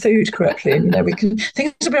dish out the food correctly. And,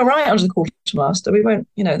 things will be all right under the quartermaster. We won't,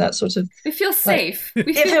 that sort of. We feel safe. Like,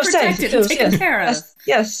 we feel protected and taken care of.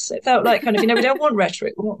 Yes, it felt like kind of, we don't want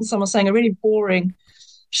rhetoric. We want someone saying a really boring,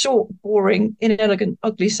 short, boring, inelegant,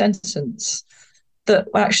 ugly sentence that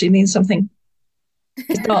actually means something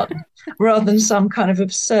is done, rather than some kind of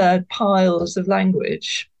absurd piles of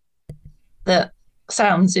language that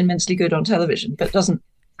sounds immensely good on television but doesn't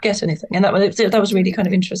get anything. And that was really kind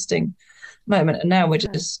of interesting moment. And now we're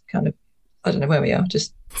just kind of, I don't know where we are,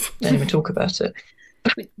 just don't even talk about it.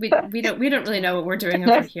 We don't really know what we're doing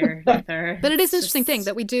over here either. But it is an interesting thing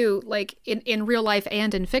that we do, like in real life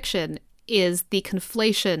and in fiction, is the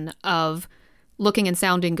conflation of looking and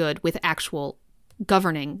sounding good with actual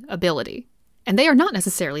governing ability. And they are not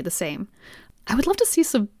necessarily the same. I would love to see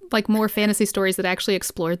some more fantasy stories that actually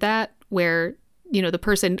explored that, where the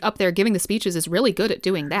person up there giving the speeches is really good at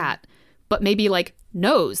doing that, but maybe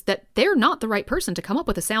knows that they're not the right person to come up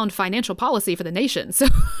with a sound financial policy for the nation. So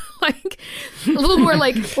a little more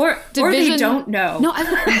or they don't know. No,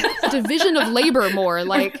 division of labor more.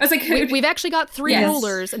 I was we've actually got three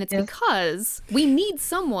rulers, and it's because we need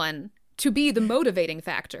someone to be the motivating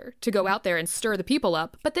factor to go out there and stir the people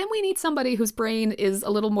up. But then we need somebody whose brain is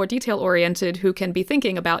a little more detail-oriented, who can be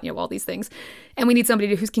thinking about, all these things. And we need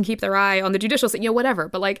somebody who can keep their eye on the judicial system, whatever.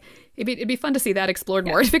 But it'd be fun to see that explored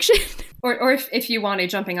more in fiction. Or if you want a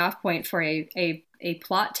jumping off point for a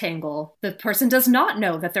plot tangle, the person does not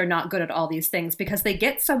know that they're not good at all these things because they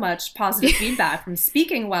get so much positive feedback from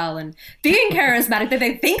speaking well and being charismatic that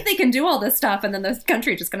they think they can do all this stuff, and then the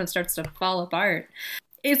country just kind of starts to fall apart.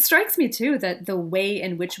 It strikes me, too, that the way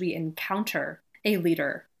in which we encounter a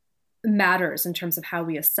leader matters in terms of how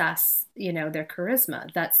we assess, their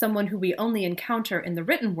charisma. That someone who we only encounter in the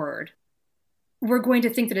written word, we're going to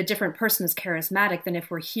think that a different person is charismatic than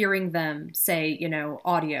if we're hearing them say,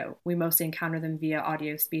 audio. We mostly encounter them via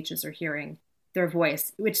audio speeches or hearing their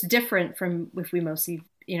voice, which is different from if we mostly,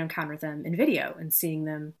 encounter them in video and seeing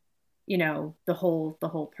them, the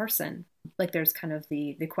whole person. There's kind of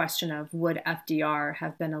the question of, would FDR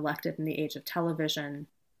have been elected in the age of television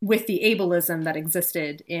with the ableism that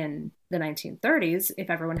existed in the 1930s if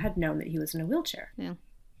everyone had known that he was in a wheelchair? Yeah.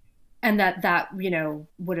 And that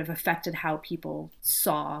would have affected how people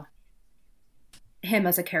saw him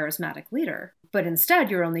as a charismatic leader. But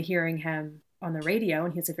instead, you're only hearing him on the radio,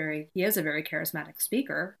 and he is a very charismatic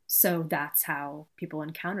speaker. So that's how people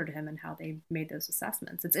encountered him and how they made those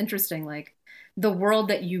assessments. It's interesting, the world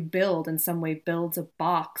that you build in some way builds a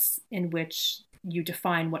box in which you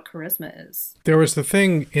define what charisma is. There was the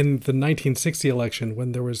thing in the 1960 election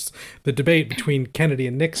when there was the debate between Kennedy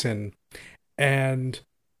and Nixon, and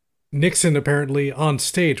Nixon apparently on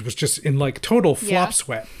stage was just in total flop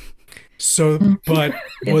sweat. So, but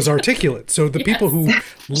was articulate. So the people who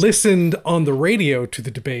listened on the radio to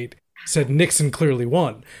the debate said Nixon clearly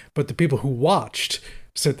won. But the people who watched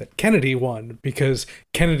said that Kennedy won because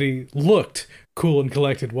Kennedy looked cool and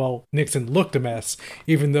collected while Nixon looked a mess,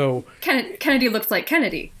 even though Kennedy looked like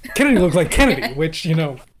Kennedy. Kennedy looked like Kennedy, which, you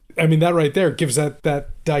know, I mean, that right there gives that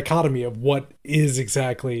dichotomy of what is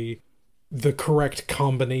exactly the correct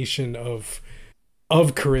combination of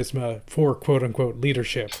charisma for quote-unquote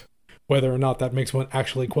leadership, whether or not that makes one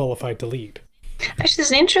actually qualified to lead. Actually,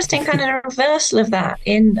 there's an interesting kind of reversal of that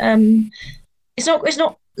in it's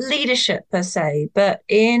not leadership per se, but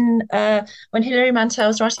in when Hilary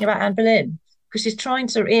Mantel's writing about Anne Boleyn, because she's trying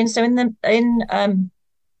to in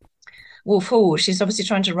Wolf Hall, she's obviously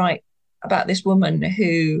trying to write about this woman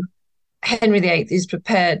who Henry VIII is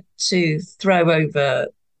prepared to throw over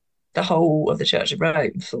the whole of the Church of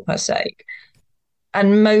Rome for her sake,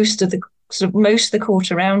 and most of the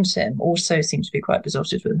court around him also seem to be quite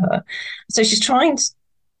besotted with her. So she's trying to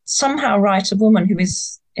somehow write a woman who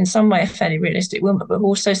is in some way a fairly realistic woman, but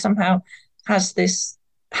also somehow has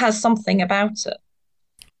something about her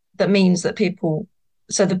that means that people.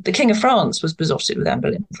 So the King of France was besotted with Anne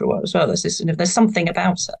Boleyn for a while as well. There's something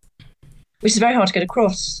about her, which is very hard to get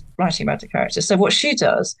across writing about a character. So what she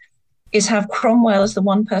does is have Cromwell as the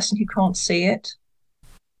one person who can't see it,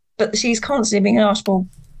 but she's constantly being asked, well,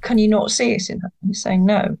 can you not see it in her? And he's saying,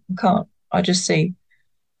 no, I can't. I just see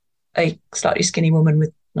a slightly skinny woman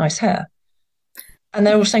with nice hair. And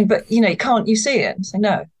they're all saying, but, you know, can't you see it? And saying,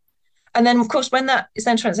 no. And then, of course, when that is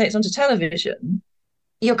then translated onto television,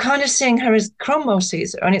 you're kind of seeing her as Cromwell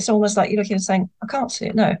sees her. And it's almost like you're looking and saying, I can't see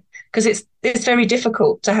it, no. Because it's very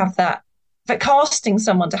difficult to have that. But casting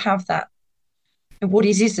someone to have that, what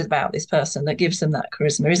it is about this person that gives them that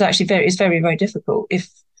charisma is actually very, very difficult. If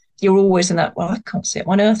you're always in that, well, I can't see it.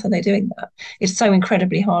 Why on earth are they doing that? It's so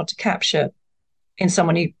incredibly hard to capture in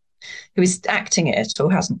someone who is acting it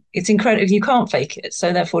or hasn't. It's incredible. You can't fake it.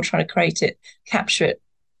 So therefore, trying to create it, capture it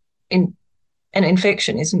in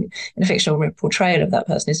fiction in a fictional portrayal of that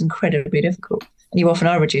person is incredibly difficult. And you often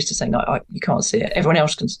are reduced to saying, no, you can't see it. Everyone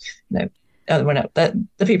else can, you know,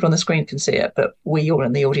 the people on the screen can see it, but we all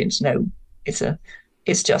in the audience know it's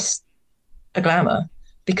just a glamour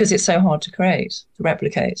because it's so hard to create, to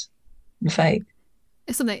replicate, and fake.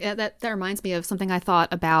 Something that reminds me of something I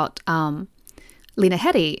thought about Lena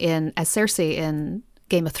Headey as Cersei in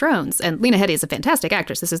Game of Thrones. And Lena Headey is a fantastic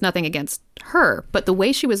actress. This is nothing against her, but the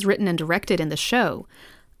way she was written and directed in the show,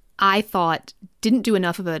 I thought didn't do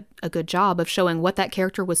enough of a good job of showing what that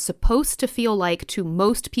character was supposed to feel like to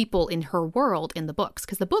most people in her world in the books.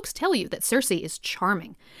 Because the books tell you that Cersei is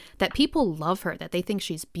charming, that people love her, that they think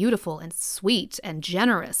she's beautiful and sweet and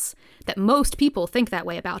generous, that most people think that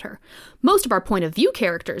way about her. Most of our point of view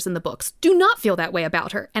characters in the books do not feel that way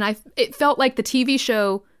about her. And it felt like the TV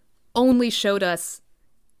show only showed us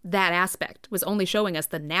that aspect, was only showing us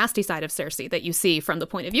the nasty side of Cersei that you see from the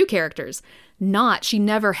point of view characters. She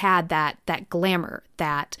never had that glamour,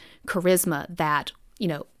 that charisma, that, you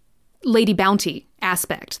know, Lady Bounty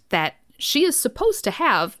aspect that she is supposed to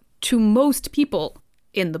have to most people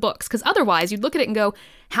in the books. Because otherwise you'd look at it and go,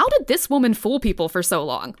 how did this woman fool people for so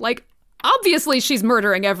long? Like, obviously she's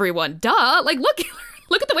murdering everyone. Duh. Like, look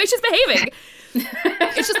at the way she's behaving.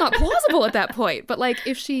 It's just not plausible at that point. But like,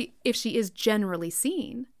 if she is generally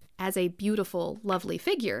seen as a beautiful, lovely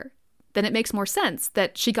figure, then it makes more sense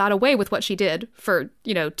that she got away with what she did for,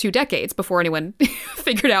 2 decades before anyone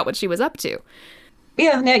figured out what she was up to.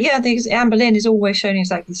 Anne Boleyn is always shown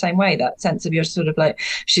exactly the same way, that sense of you're sort of like,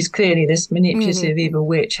 she's clearly this manipulative evil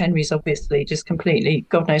witch. Henry's obviously just completely,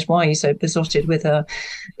 God knows why he's so besotted with her.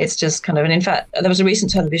 It's just kind of, and in fact, there was a recent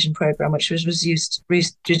television program which was reduced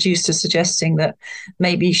to suggesting that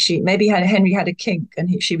maybe Henry had a kink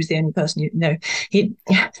and she was the only person, they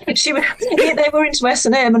were into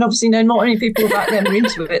S&M, and obviously, not many people back then were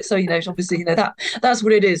into it. So, obviously, that's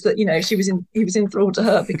what it is, that, he was enthralled to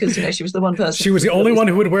her because, she was the one person. She was the only one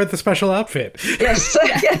who would wear the special outfit. Yes,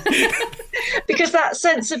 because that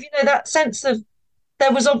sense of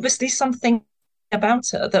there was obviously something about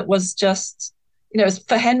her that was just,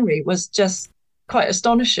 for Henry was just quite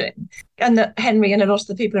astonishing, and that Henry and a lot of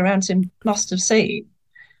the people around him must have seen,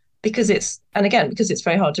 because it's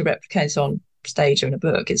very hard to replicate on stage or in a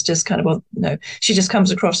book. It's just kind of, she just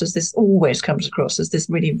always comes across as this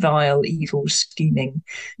really vile, evil, scheming,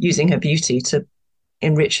 using her beauty to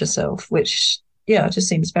enrich herself, which it just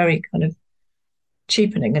seems very kind of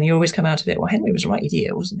cheapening, and you always come out of it, well, Henry was right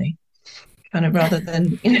idiot, wasn't he? Kind of, rather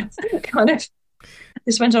than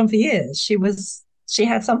this went on for years. She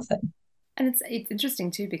had something. And it's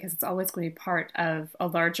interesting too, because it's always going to be part of a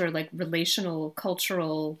larger, like, relational,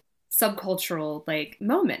 cultural, subcultural, like,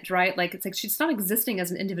 moment, right? Like, it's like she's not existing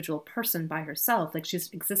as an individual person by herself, like she's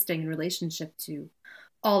existing in relationship to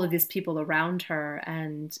all of these people around her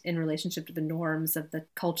and in relationship to the norms of the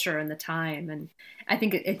culture and the time. And I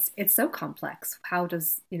think it's so complex. How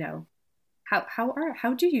does,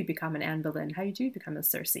 how do you become an Anne Boleyn? How do you become a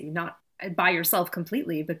Cersei? Not by yourself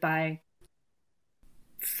completely, but by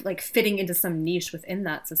like fitting into some niche within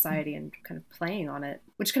that society and kind of playing on it,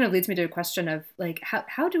 which kind of leads me to a question of like,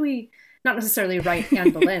 how do we not necessarily write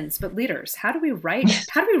Anne Boleyns, but leaders? How do we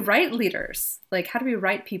write leaders? Like, how do we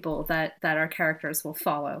write people that our characters will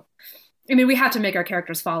follow? I mean, we have to make our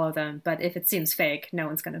characters follow them, but if it seems fake, no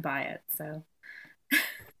one's going to buy it. So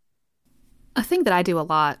a thing that I do a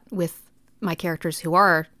lot with my characters who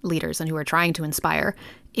are leaders and who are trying to inspire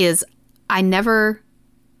is I don't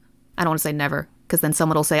want to say never, because then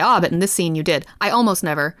someone will say, but in this scene you did. I almost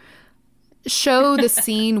never show the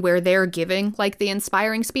scene where they're giving like the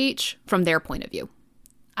inspiring speech from their point of view.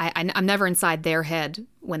 I'm never inside their head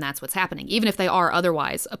when that's what's happening, even if they are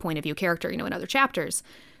otherwise a point of view character, in other chapters.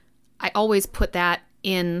 I always put that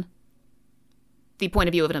in the point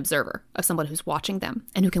of view of an observer, of someone who's watching them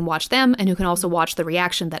and who can watch them and who can also watch the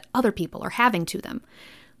reaction that other people are having to them.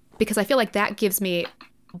 Because I feel like that gives me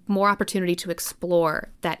more opportunity to explore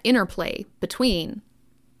that interplay between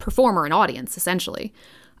performer and audience, essentially,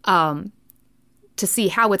 to see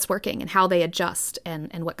how it's working and how they adjust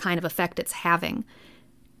and what kind of effect it's having.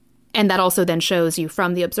 And that also then shows you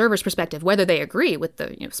from the observer's perspective, whether they agree with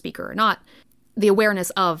the speaker or not, the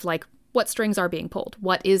awareness of like what strings are being pulled.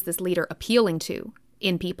 What is this leader appealing to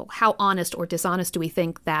in people? How honest or dishonest do we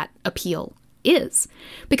think that appeal is?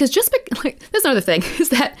 Because there's another thing, is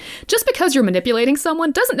that just because you're manipulating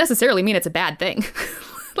someone doesn't necessarily mean it's a bad thing.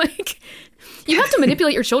 Like, you have to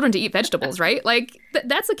manipulate your children to eat vegetables, right? Like,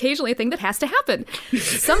 that's occasionally a thing that has to happen.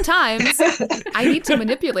 Sometimes I need to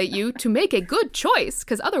manipulate you to make a good choice,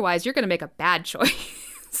 because otherwise you're going to make a bad choice.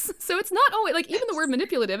 So it's not always, like, even the word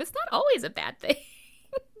manipulative, it's not always a bad thing.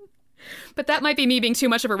 But that might be me being too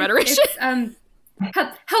much of a rhetorician.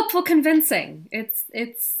 It's helpful convincing.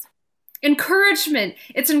 It's encouragement.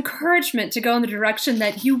 It's encouragement to go in the direction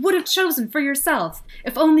that you would have chosen for yourself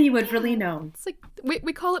if only you had really known. It's like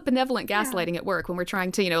we call it benevolent gaslighting at work when we're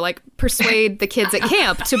trying to, like persuade the kids at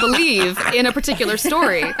camp to believe in a particular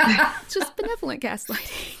story. It's just benevolent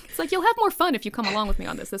gaslighting. It's like, you'll have more fun if you come along with me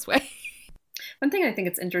on this way. One thing I think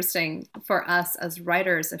it's interesting for us as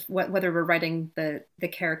writers, whether we're writing the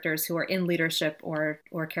characters who are in leadership or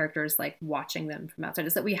characters like watching them from outside,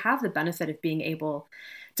 is that we have the benefit of being able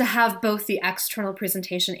to have both the external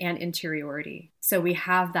presentation and interiority. So we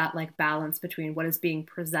have that like balance between what is being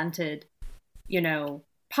presented,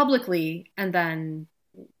 publicly, and then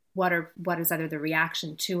what is either the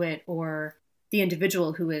reaction to it or the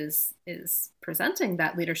individual who is presenting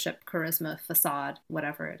that leadership, charisma, facade,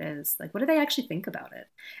 whatever it is. Like, what do they actually think about it?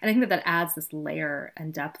 And I think that adds this layer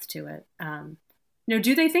and depth to it.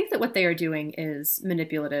 Do they think that what they are doing is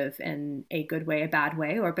manipulative in a good way, a bad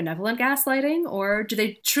way, or benevolent gaslighting? Or do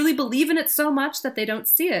they truly believe in it so much that they don't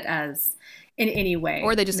see it as in any way?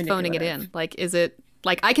 Or are they just phoning it in? Like, is it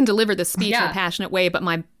like, I can deliver this speech in a passionate way, but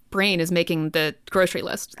my brain is making the grocery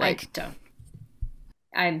list? Like,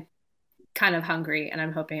 I'm kind of hungry and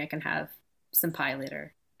I'm hoping I can have some pie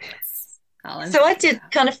later. So I did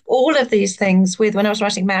kind of all of these things when I was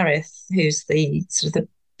writing Marith, who's the sort of the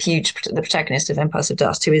protagonist of Empires of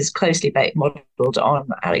Dust, who is closely modelled on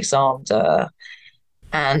Alexander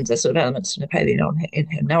and the sort of elements of Napoleon in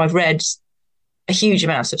him. Now, I've read a huge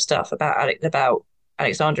amount of stuff about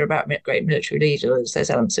Alexander, about great military leaders. There's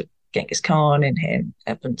elements of Genghis Khan in him,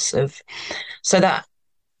 elements of... So that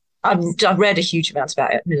I've read a huge amount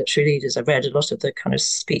about military leaders. I've read a lot of the kind of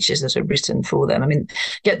speeches that are written for them. I mean,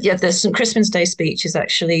 the St. Crispin's Day speech is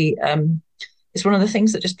actually... it's one of the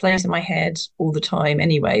things that just plays in my head all the time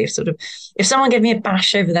anyway. If someone gave me a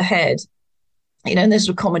bash over the head, and there's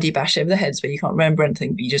sort of comedy bash over the heads where you can't remember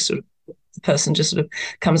anything, but you just the person just sort of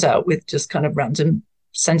comes out with just kind of random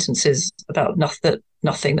sentences about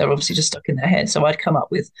nothing. They're obviously just stuck in their head. So I'd come up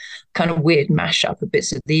with kind of weird mashup of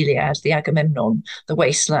bits of the Iliad, the Agamemnon, the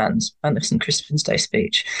Wasteland, and the St. Crispin's Day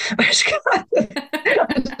speech, which kind of,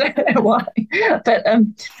 I don't know why. But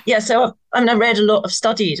so I've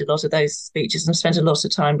studied a lot of those speeches and I've spent a lot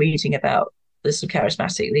of time reading about the sort of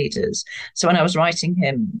charismatic leaders. So when I was writing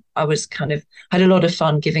him, I was had a lot of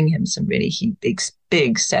fun giving him some really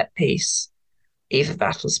big set piece eve of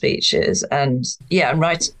battle speeches, and then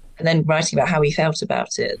writing about how he felt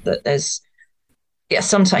about it. That there's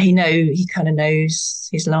sometimes he kind of knows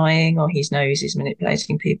he's lying, or he knows he's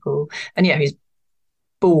manipulating people, and he's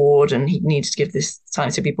bored and he needs to give this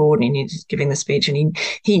time to be bored, and he needs giving the speech, and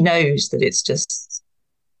he knows that it's just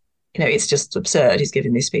it's just absurd. He's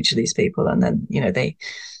giving this speech to these people, and then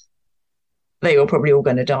they are probably all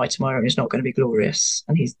going to die tomorrow and it's not going to be glorious.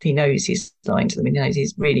 And he knows he's lying to them. He knows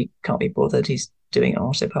he's really can't be bothered. He's doing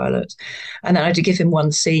autopilot. And then I had to give him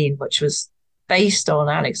one scene which was based on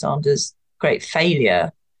Alexander's great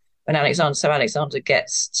failure. When Alexander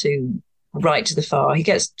gets to right to the far, he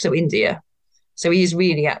gets to India. So he is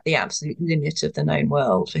really at the absolute limit of the known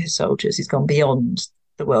world for his soldiers. He's gone beyond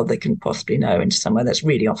the world they can possibly know into somewhere that's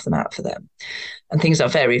really off the map for them. And things are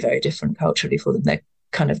very, very different culturally for them.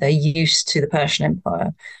 They're used to the Persian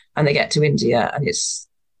Empire, and they get to India, and it's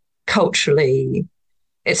culturally,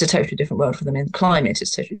 it's a totally different world for them. In climate,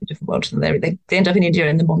 it's a totally different world to them. They end up in India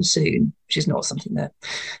in the monsoon, which is not something they're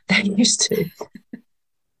used to.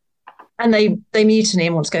 And they mutiny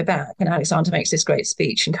and want to go back. And Alexander makes this great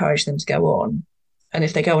speech, encourage them to go on. And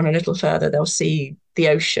if they go on a little further, they'll see the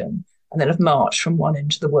ocean, and they'll have marched from one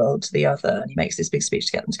end of the world to the other. And he makes this big speech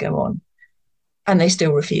to get them to go on. And they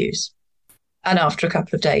still refuse. And after a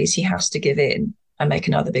couple of days, he has to give in and make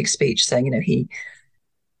another big speech saying, he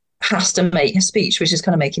has to make a speech which is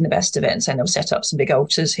kind of making the best of it and saying they'll set up some big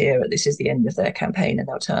altars here. This is the end of their campaign and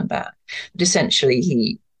they'll turn back. But essentially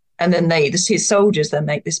his soldiers then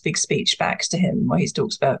make this big speech back to him where he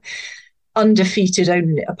talks about undefeated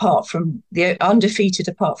apart from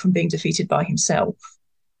being defeated by himself,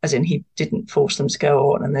 as in he didn't force them to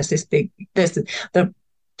go on. And there's this big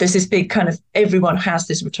kind of, everyone has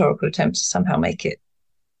this rhetorical attempt to somehow make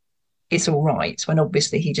it's all right, when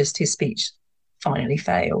obviously his speech finally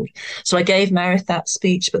failed. So I gave Marith that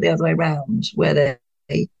speech, but the other way around, where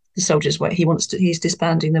the soldiers, where he's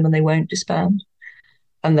disbanding them and they won't disband.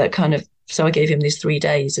 And that kind of, so I gave him these 3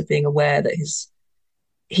 days of being aware that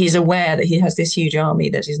he's aware that he has this huge army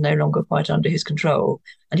that is no longer quite under his control,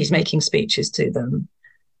 and he's making speeches to them,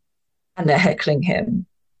 and they're heckling him,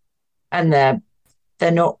 and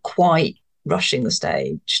they're not quite rushing the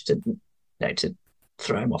stage to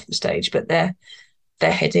throw him off the stage, but they're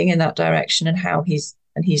heading in that direction, and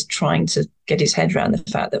he's trying to get his head around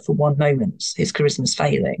the fact that for one moment his charisma's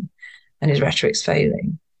failing and his rhetoric's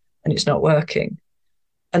failing and it's not working.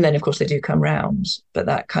 And then of course they do come round, but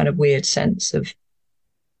that kind of weird sense of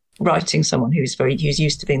writing someone who's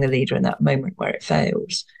used to being the leader in that moment where it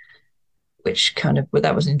fails, which kind of,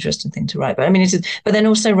 that was an interesting thing to write. But I mean, but then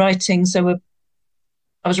also writing,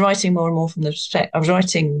 I was writing more and more from I was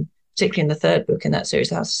writing, particularly in the third book in that series,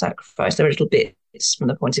 The House of Sacrifice, there were little bits from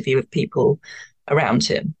the point of view of people around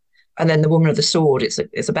him. And then The Woman of the Sword,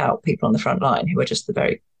 it's about people on the front line who are just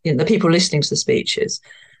the people listening to the speeches.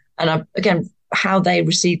 And again, how they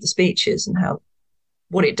receive the speeches and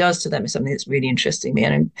what it does to them is something that's really interesting me.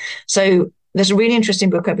 And so there's a really interesting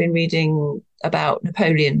book I've been reading about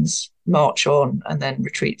Napoleon's march on and then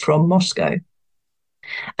retreat from Moscow.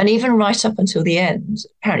 And even right up until the end,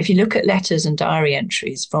 apparently, if you look at letters and diary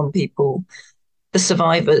entries from people, the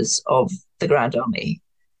survivors of the Grand Army,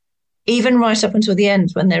 even right up until the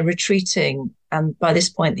end when they're retreating, and by this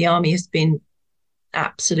point the army has been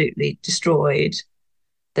absolutely destroyed.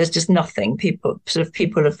 There's just nothing.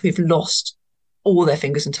 Who've lost all their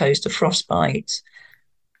fingers and toes to frostbite.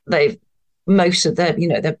 Most of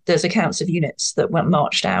there's accounts of units that went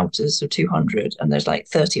marched out as 200, and there's like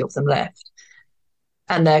 30 of them left.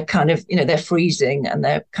 And they're kind of, they're freezing and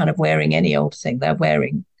they're kind of wearing any old thing. They're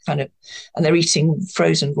wearing and they're eating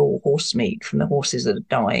frozen raw horse meat from the horses that are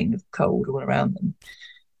dying of cold all around them.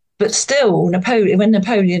 But still, when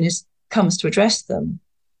Napoleon comes to address them,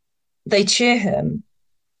 they cheer him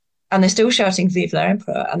and they're still shouting "Vive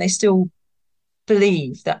l'Empereur," and they still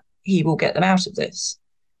believe that he will get them out of this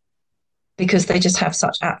because they just have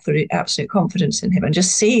such absolute confidence in him. And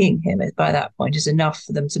just seeing him by that point is enough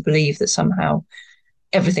for them to believe that somehow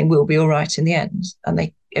everything will be all right in the end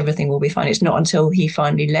and everything will be fine. It's not until he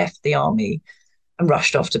finally left the army and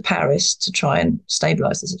rushed off to Paris to try and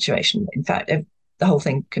stabilize the situation. In fact, the whole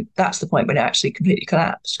thing, that's the point when it actually completely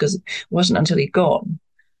collapsed, because it wasn't until he'd gone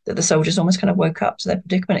that the soldiers almost kind of woke up to their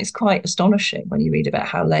predicament. It's quite astonishing when you read about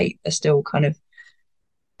how late they're still kind of,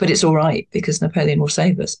 but it's all right because Napoleon will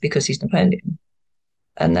save us because he's Napoleon.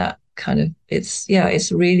 And that kind of, it's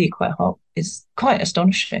really quite hot. It's quite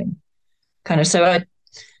astonishing. Kind of, so I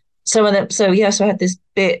had this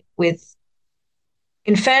bit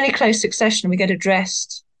in fairly close succession, we get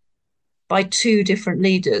addressed by two different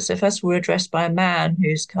leaders. So first we're addressed by a man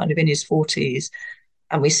who's kind of in his 40s,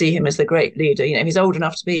 and we see him as the great leader. He's old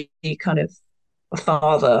enough to be kind of a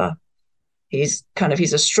father. He's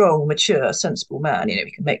a strong, mature, sensible man.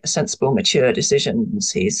 He can make the sensible, mature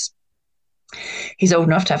decisions. He's old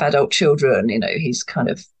enough to have adult children. He's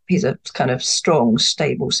a kind of strong,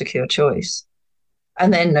 stable, secure choice.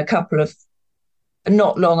 And then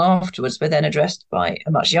not long afterwards, we're then addressed by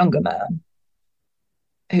a much younger man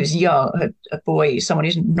who's young, a boy, someone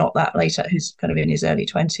who's not that later, who's kind of in his early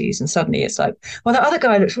 20s. And suddenly it's like, well, that other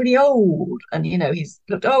guy looks really old. And, he's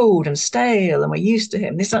looked old and stale and we're used to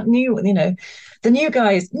him. This new, the new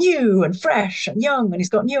guy is new and fresh and young and he's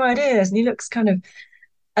got new ideas and he looks kind of,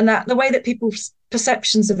 and that the way that people's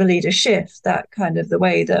perceptions of a leader shift, that kind of the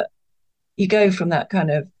way that you go from that kind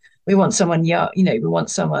of, we want someone young, we want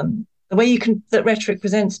someone, the way that rhetoric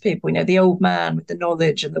presents people, the old man with the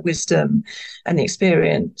knowledge and the wisdom and the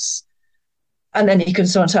experience. And then you can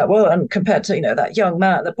sort of say, well, and compared to, that young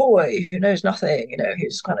man, the boy who knows nothing,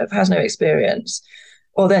 who's kind of has no experience.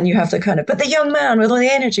 Or then you have the kind of, but the young man with all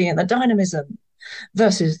the energy and the dynamism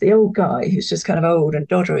versus the old guy who's just kind of old and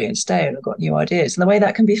doddery and stale and got new ideas. And the way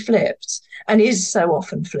that can be flipped and is so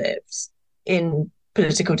often flipped in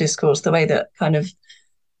political discourse, the way that kind of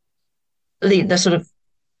the sort of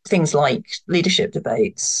things like leadership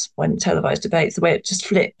debates, when televised debates, the way it just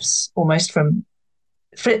flips almost from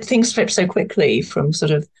things flip so quickly from sort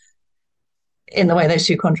of in the way those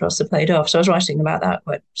two contrasts are played off. So I was writing about that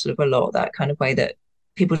quite sort of a lot, that kind of way that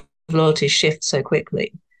people's loyalties shift so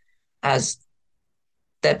quickly as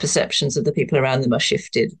their perceptions of the people around them are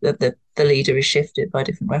shifted, that the leader is shifted by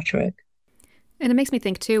different rhetoric. And it makes me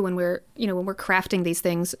think too, when we're crafting these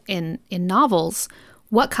things in novels,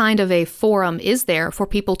 what kind of a forum is there for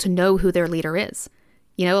people to know who their leader is?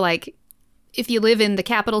 Like if you live in the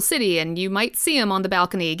capital city and you might see him on the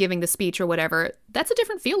balcony giving the speech or whatever, that's a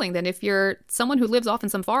different feeling than if you're someone who lives off in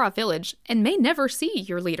some far off village and may never see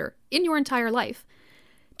your leader in your entire life.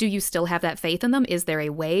 Do you still have that faith in them? Is there a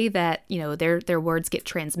way that, their words get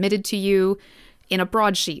transmitted to you in a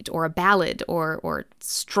broadsheet or a ballad or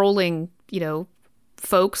strolling,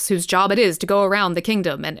 folks whose job it is to go around the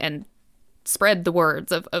kingdom and spread the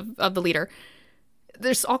words of the leader?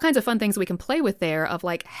 There's all kinds of fun things we can play with there of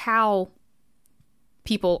like how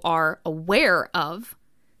people are aware of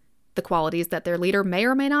the qualities that their leader may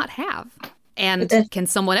or may not have. And can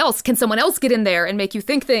someone else get in there and make you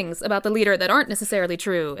think things about the leader that aren't necessarily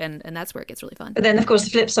true? And that's where it gets really fun. But then, of course, the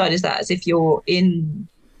flip side is that as if you're in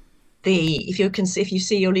if you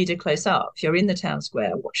see your leader close up, if you're in the town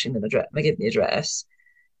square watching them give the address,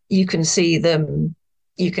 you can see them,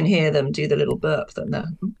 you can hear them do the little burp and the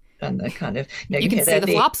kind of, you can see the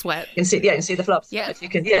flop sweat. You can see the flop sweat.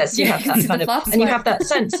 Yeah. You have that kind of, and you have that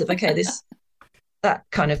sense of, okay, that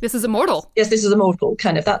kind of, this is immortal. Yes, this is immortal.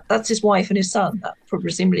 Kind of that's his wife and his son. That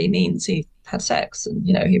presumably means he had sex, and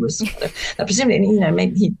he was. That presumably,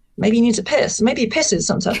 maybe he needs a piss. Maybe he pisses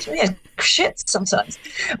sometimes. Maybe he has shit sometimes.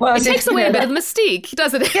 Well, it takes away a bit of the mystique,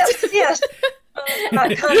 doesn't it? Yes.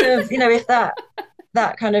 That kind of, if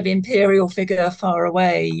that kind of imperial figure far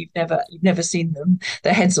away, you've never seen them.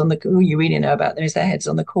 Their heads on all you really know about them is their heads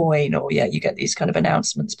on the coin, or you get these kind of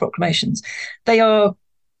announcements, proclamations. They are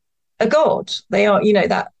a god. They are,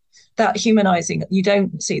 that humanizing. You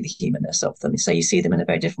don't see the humanness of them, so you see them in a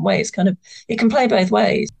very different way. It's kind of, it can play both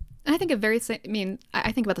ways. I think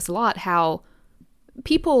I think about this a lot, how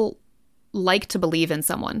people like to believe in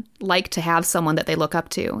someone, like to have someone that they look up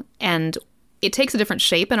to, and it takes a different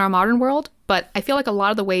shape in our modern world, but I feel like a lot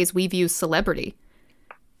of the ways we view celebrity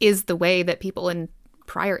is the way that people in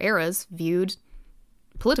prior eras viewed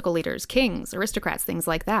political leaders, kings, aristocrats, things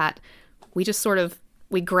like that. We just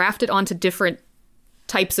we graft it onto different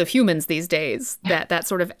types of humans these days, that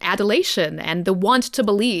sort of adulation and the want to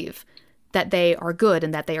believe that they are good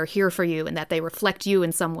and that they are here for you and that they reflect you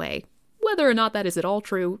in some way, whether or not that is at all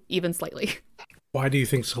true, even slightly. Why do you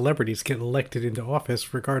think celebrities get elected into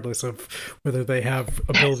office regardless of whether they have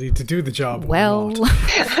ability to do the job or not?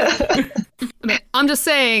 I'm just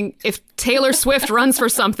saying, if Taylor Swift runs for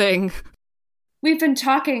something... We've been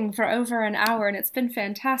talking for over an hour and it's been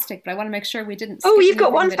fantastic, but I want to make sure we didn't... Oh, you've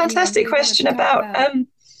got one fantastic question about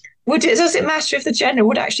does it matter if the general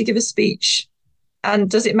would actually give a speech? And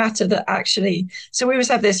does it matter that actually... So we always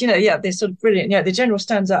have this, this sort of brilliant, the general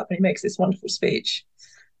stands up and he makes this wonderful speech.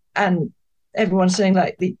 And everyone's saying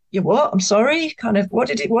like, you what? I'm sorry? Kind of,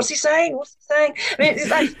 what's he saying? What's he saying? I mean, it's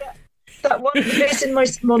like that one bit in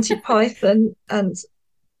Monty Python and...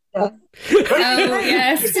 Oh,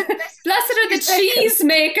 yes. Blessed are the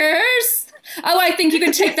cheesemakers. Oh, I think you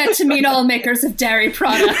can take that to mean all makers of dairy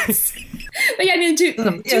products. But yeah, I mean, do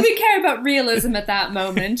we care about realism at that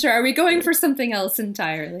moment, or are we going for something else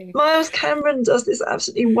entirely? Miles Cameron does this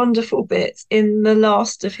absolutely wonderful bit in the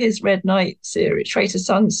last of his Red Knight series, Traitor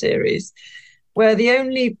Son series, where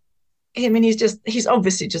he's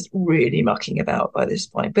obviously just really mucking about by this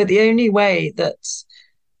point, but the only way that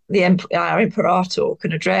our Imperator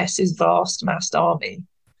can address his vast massed army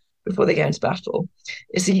before they go into battle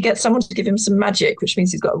is he gets someone to give him some magic, which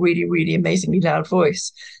means he's got a really, really amazingly loud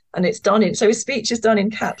voice. And it's done in, so his speech is done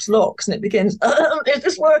in caps locks, and it begins, is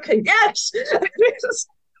this working? Yes.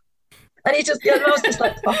 And he just, I was just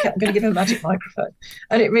like, fuck it, I'm going to give him a magic microphone.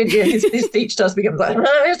 And it really, his speech does become like,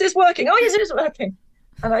 is this working? Oh, yes, it is working.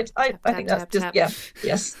 And I think that's just, tap. yeah,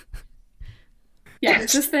 yes. Yeah,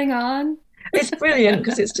 is this thing on? It's brilliant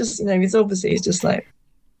because it's just, he's obviously, he's just like,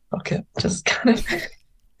 fuck it, just kind of,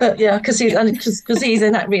 but yeah, because he's a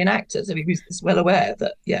reenactor, so he's well aware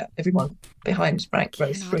that, yeah, everyone behind rank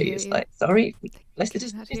row 3 is like, sorry, let's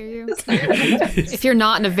just hear you. If you're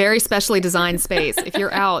not in a very specially designed space, if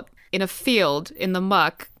you're out in a field in the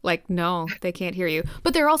muck, like, no, they can't hear you.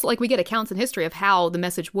 But there are also, like, we get accounts in history of how the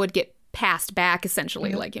message would get passed back,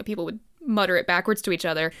 essentially. Like, people would mutter it backwards to each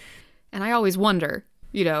other. And I always wonder,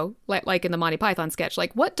 like in the Monty Python sketch,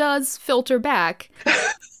 like, what does filter back?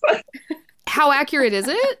 How accurate is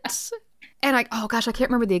it? And I can't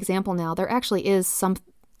remember the example now. There actually is some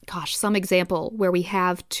example where we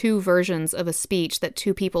have two versions of a speech that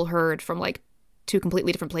two people heard from, like, two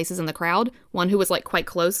completely different places in the crowd. One who was, like, quite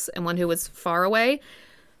close and one who was far away.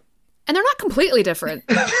 And they're not completely different.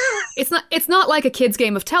 It's not like a kid's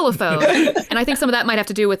game of telephone. And I think some of that might have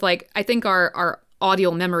to do with, like, I think our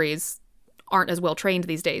audio memories aren't as well trained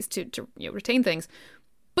these days to retain things.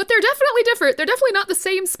 But they're definitely different. They're definitely not the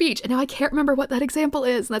same speech. And now I can't remember what that example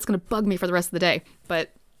is, and that's going to bug me for the rest of the day.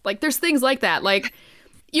 But, like, there's things like that. Like,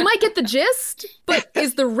 you might get the gist, but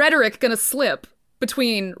is the rhetoric going to slip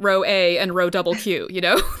between row A and row double Q,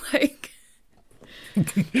 Like,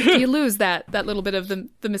 you lose that little bit of the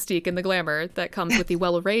mystique and the glamour that comes with the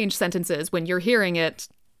well-arranged sentences when you're hearing it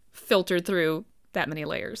filtered through that many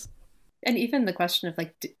layers. And even the question of,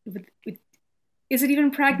 like, is it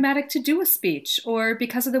even pragmatic to do a speech? Or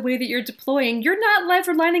because of the way that you're deploying, you're not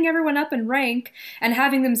lining everyone up in rank and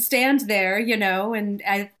having them stand there, in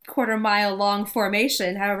a quarter-mile long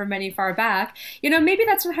formation, however many far back. Maybe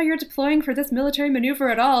that's not how you're deploying for this military maneuver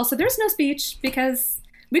at all. So there's no speech because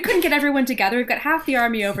we couldn't get everyone together. We've got half the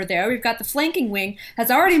army over there. We've got the flanking wing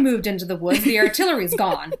has already moved into the woods. The artillery's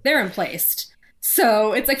gone. They're emplaced.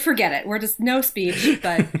 So it's like, forget it. We're just no speech,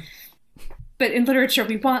 But in literature,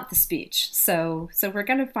 we want the speech, so we're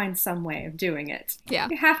going to find some way of doing it. Yeah.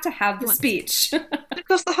 You have to have the speech.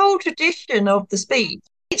 Because the whole tradition of the speech,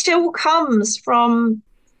 it all comes from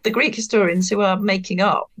the Greek historians who are making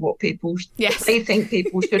up what they think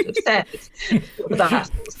people should have said.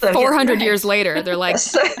 So, 400 years later, they're like,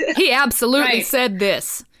 he absolutely said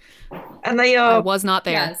this. And they are... I was not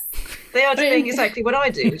there. Yes. They are doing exactly what I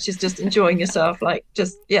do, which is just enjoying yourself. Like,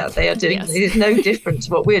 they are doing, it is no different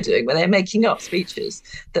to what we're doing, where they're making up speeches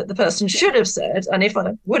that the person should have said. And if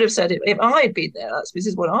I would have said it, if I had been there, this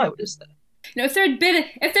is what I would have said. If there had been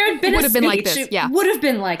a speech, like this, it would have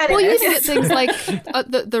been like this. Well, you even get things like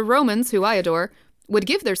the Romans, who I adore, would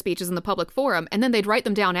give their speeches in the public forum, and then they'd write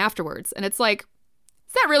them down afterwards. And it's like,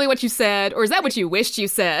 is that really what you said, or is that what you wished you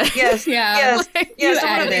said? Yes, yeah. Yes,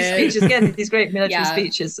 all of these speeches, again, these great military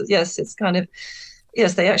speeches, yes, it's kind of,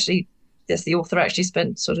 the author actually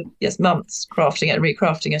spent sort of, months crafting it and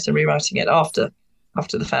recrafting it and rewriting it after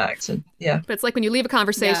the fact, and But it's like when you leave a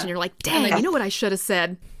conversation, you're like, dang, you know what I should have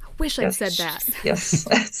said? I wish I'd said that. Yes.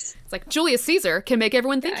 It's like Julius Caesar can make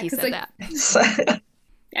everyone think he said that.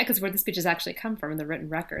 Yeah, because where the speeches actually come from in the written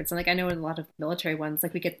records. And, like, I know in a lot of military ones,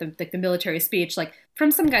 like, we get the military speech, like, from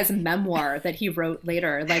some guy's memoir that he wrote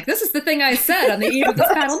later. Like, this is the thing I said on the eve of this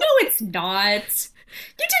battle. No, it's not.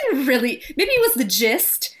 You didn't really. Maybe it was the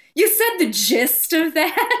gist. You said the gist of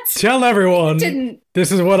that. Tell everyone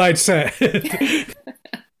this is what I'd said.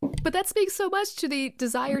 But that speaks so much to the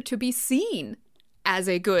desire to be seen as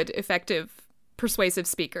a good, effective, persuasive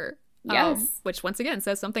speaker. Yes. Which once again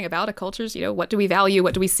says something about a culture's, what do we value?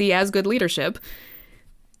 What do we see as good leadership?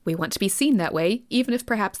 We want to be seen that way, even if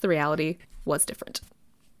perhaps the reality was different.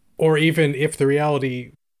 Or even if the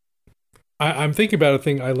reality... I'm thinking about a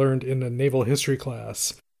thing I learned in a naval history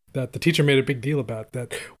class that the teacher made a big deal about,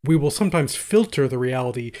 that we will sometimes filter the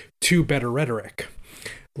reality to better rhetoric.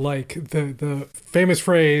 Like the famous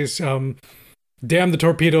phrase, damn the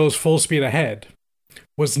torpedoes, full speed ahead,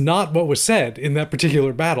 was not what was said in that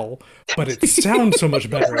particular battle, but it sounds so much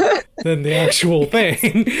better than the actual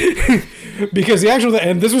thing. Because the actual,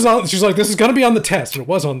 and this was on, she's like, this is going to be on the test, and it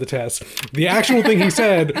was on the test. The actual thing he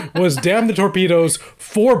said was, damn the torpedoes,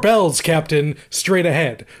 4 bells, Captain, straight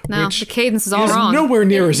ahead. No, which the cadence is all wrong. Nowhere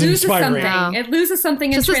near as inspiring. It loses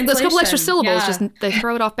something in translation. There's a couple extra syllables, just they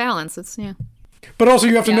throw it off balance. But also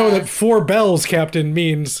you have to know that 4 bells, Captain,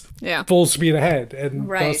 means full speed ahead, and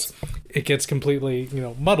thus it gets completely,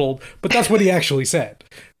 muddled. But that's what he actually said.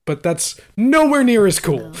 But that's nowhere near as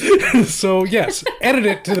cool. No. So yes, edit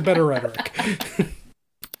it to the better rhetoric.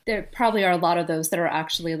 there probably are a lot of those that are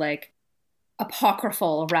actually like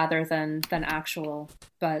apocryphal rather than actual,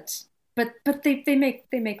 but they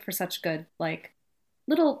make for such good like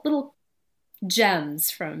little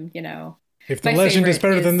gems from, you know. If the legend is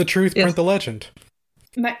better than the truth, Yes. print the legend.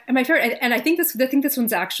 My favorite, and I think this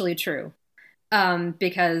one's actually true,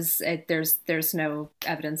 because there's no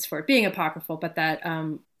evidence for it being apocryphal, but that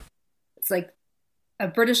it's like a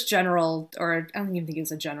British general, or I don't even think he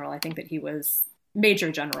was a general. I think that he was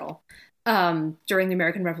major general during the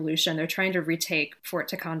American Revolution. They're trying to retake Fort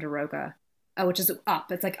Ticonderoga, which is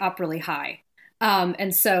up. It's like up really high.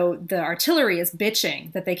 And so the artillery is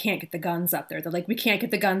bitching that they can't get the guns up there. They're like, we can't get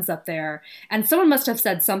the guns up there. And someone must have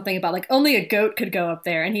said something about like, only a goat could go up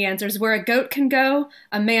there. And he answers, where a goat can go,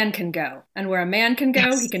 a man can go. And where a man can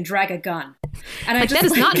go, he can drag a gun. And like, that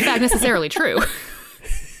is not, in fact, necessarily true.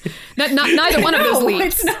 Neither one of those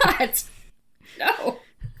leaps. It's not. No.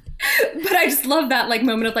 But I just love that like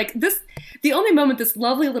moment of like this. The only moment this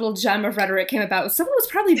lovely little gem of rhetoric came about was someone was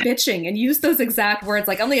probably bitching and used those exact words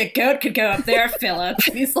like, only a goat could go up there, Philip.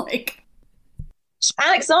 And he's like,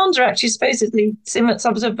 Alexander actually supposedly similar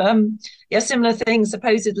similar things.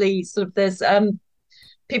 Supposedly, sort of there's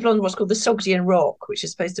people on what's called the Sogdian Rock, which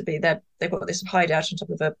is supposed to be they've got this hideout on top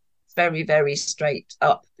of a very, very straight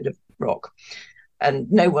up bit of rock. And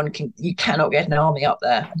you cannot get an army up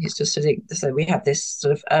there. And he's just sitting, so we have this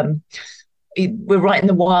sort of, we're right in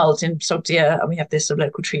the wilds in Sogdia, and we have this sort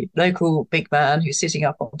of local big man who's sitting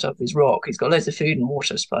up on top of his rock. He's got loads of food and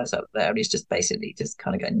water supplies up there, and he's just basically just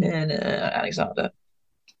kind of going, no, Alexander.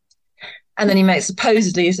 And then he makes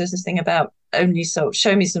supposedly there's this thing about only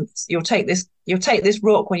show me some. You'll take this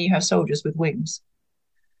rock when you have soldiers with wings.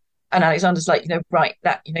 And Alexander's like, right,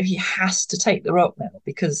 that, he has to take the rock now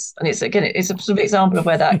because, and it's a sort of example of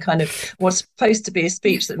where that kind of what's supposed to be a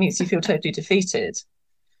speech that makes you feel totally defeated.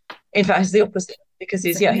 In fact, it's the opposite because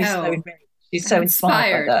he's so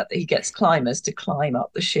inspired by that he gets climbers to climb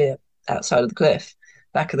up the sheer outside of the cliff,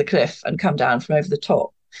 back of the cliff, and come down from over the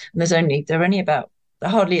top. And there's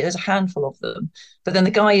a handful of them. But then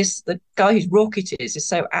the guy whose rock it is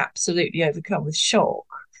so absolutely overcome with shock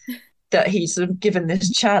that he's sort of given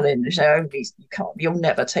this challenge. You'll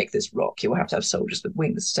never take this rock. You'll have to have soldiers with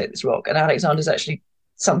wings to take this rock. And Alexander's actually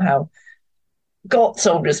somehow got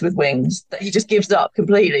soldiers with wings that he just gives up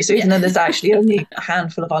completely. So even though there's actually only a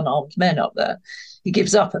handful of unarmed men up there, he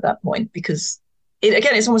gives up at that point because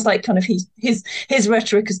it's almost like kind of his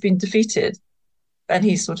rhetoric has been defeated, and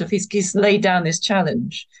he's laid down this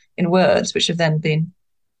challenge in words which have then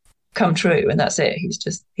come true, and that's it.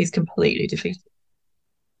 He's completely defeated.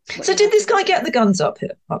 So did this guy get the guns up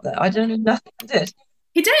there? I don't know. Nothing did.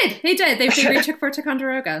 He did. They retook Fort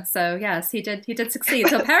Ticonderoga. So yes, he did succeed.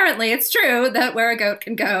 So apparently it's true that where a goat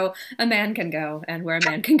can go, a man can go, and where a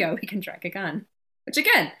man can go, he can drag a gun. Which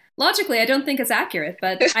again, logically, I don't think is accurate,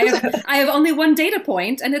 but I have only one data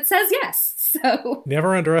point, and it says yes. So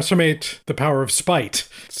never underestimate the power of spite.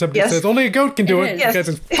 Somebody says only a goat can do it. Yes. Guys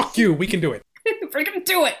says, fuck you, we can do it. We're gonna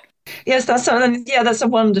do it. Yes, that's a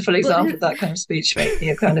wonderful example of that kind of speech making.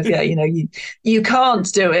 You kind of, you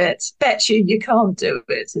can't do it. Bet you can't do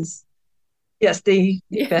it is, the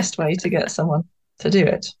best way to get someone to do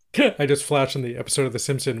it. I just flashed in the episode of The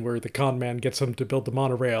Simpsons where the con man gets him to build the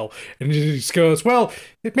monorail, and he just goes, well,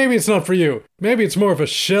 maybe it's not for you. Maybe it's more of a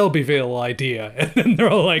Shelbyville idea. And then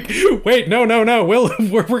they're all like, wait, no,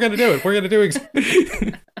 we're going to do it. We're going to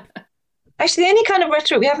do Actually, the only kind of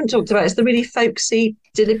rhetoric we haven't talked about is the really folksy,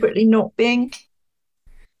 deliberately not being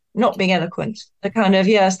eloquent. The kind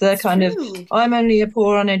of, I'm only a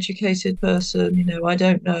poor, uneducated person, I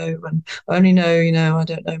don't know, and I only know, I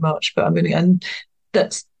don't know much, but and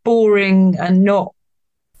that's boring and not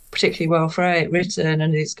particularly well written,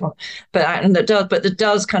 and that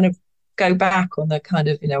does kind of go back on the kind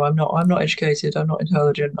of, I'm not educated, I'm not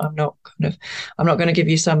intelligent, I'm not going to give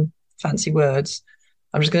you some fancy words.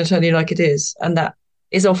 I'm just going to tell you like it is. And that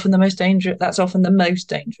is often the most dangerous. That's often the most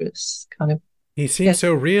dangerous kind of. He seems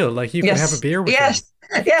so real. Like you can have a beer with him.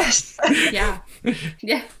 Yes. Yeah.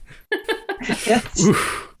 Yeah. Yes.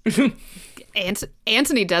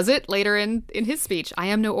 Antony does it later in his speech. I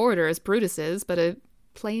am no orator as Brutus is, but a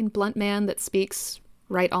plain, blunt man that speaks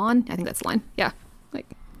right on. I think that's the line. Yeah. Like,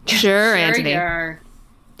 sure, Antony.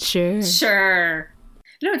 Sure.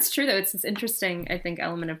 No, it's true though. It's this interesting, I think,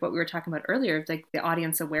 element of what we were talking about earlier, like the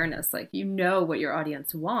audience awareness. Like what your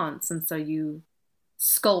audience wants, and so you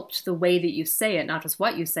sculpt the way that you say it, not just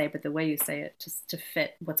what you say, but the way you say it, just to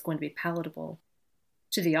fit what's going to be palatable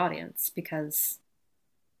to the audience. Because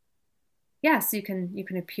yes, you can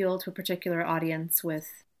appeal to a particular audience with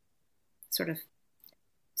sort of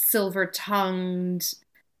silver-tongued,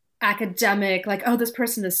 academic, like, oh, this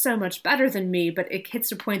person is so much better than me, but it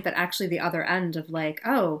hits a point that actually the other end of like,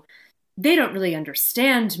 oh, they don't really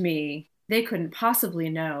understand me, they couldn't possibly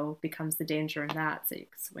know, becomes the danger in that. So you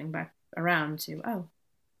can swing back around to, oh,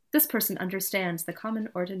 this person understands the common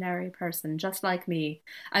ordinary person just like me.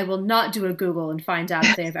 I will not do a Google and find out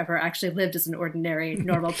if they have ever actually lived as an ordinary,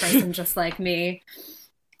 normal person just like me.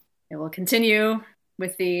 It will continue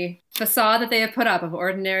with the facade that they have put up of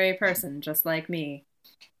ordinary person just like me.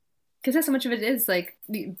 Because so much of it is like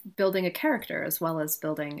building a character as well as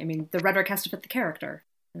building, I mean, the rhetoric has to fit the character,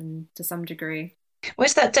 and to some degree.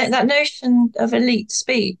 Where's that notion of elite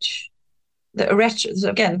speech? That rhetoric,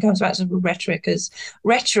 again, comes back to rhetoric as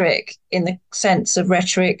rhetoric in the sense of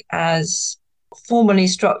rhetoric as formally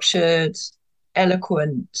structured,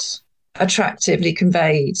 eloquent, attractively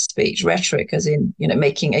conveyed speech. Rhetoric as in,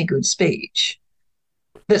 making a good speech.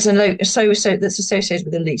 That's that's associated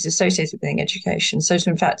with elites, associated with education. So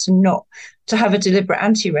in fact, to have a deliberate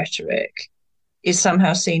anti-rhetoric is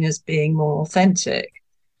somehow seen as being more authentic,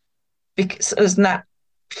 because isn't that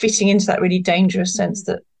fitting into that really dangerous sense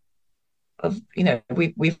that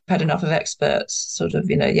we've had enough of experts, sort of,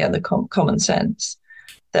 the common sense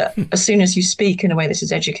that as soon as you speak in a way that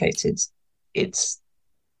is educated, it's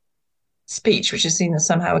speech which is seen as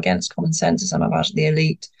somehow against common sense, or somehow out of the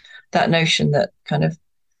elite. That notion that kind of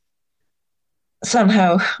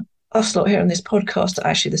somehow us lot here on this podcast are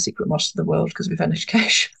actually the secret masters of the world because we've had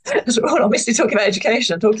education. Because we're all obviously talking about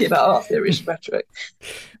education and talking about art theory and rhetoric.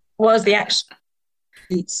 Whereas the actual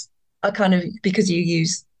elites are kind of, because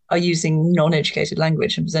are using non-educated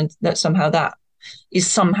language and present that somehow that is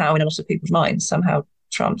somehow in a lot of people's minds, somehow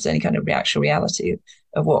trumps any kind of actual reality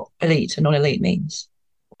of what elite and non-elite means.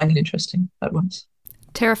 I find it interesting at once.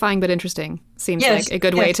 Terrifying but interesting seems like a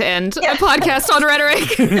good way to end a podcast on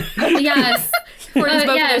rhetoric. Yes. For both of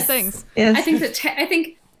those things. Yes. I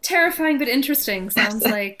think terrifying but interesting sounds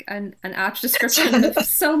like an apt description of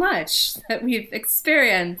so much that we've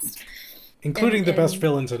experienced. Including the best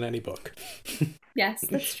villains in any book. Yes,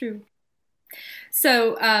 that's true.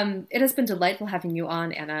 So it has been delightful having you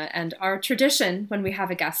on, Anna. And our tradition when we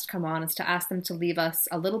have a guest come on is to ask them to leave us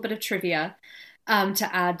a little bit of trivia to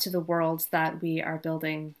add to the world that we are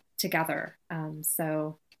building together.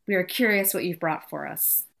 So we are curious what you've brought for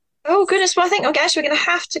us. Oh, goodness. Well, I think, we're going to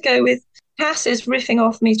have to go with Cass's riffing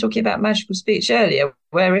off me talking about magical speech earlier,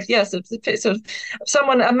 where if, sort of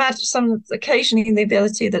someone imagine occasionally the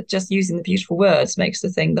ability that just using the beautiful words makes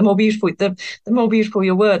the thing, the more beautiful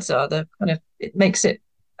your words are, the kind of, it makes it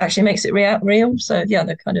real. So yeah,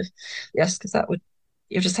 the kind of, yes, because that would,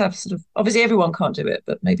 you'll just have sort of, obviously everyone can't do it,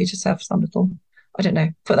 but maybe just have some little, I don't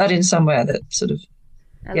know, put that in somewhere that sort of,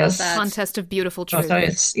 I love that. Contest of beautiful truth. So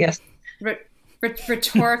it's, yes.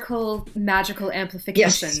 Rhetorical magical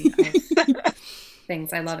amplification of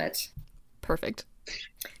things. I love it. Perfect.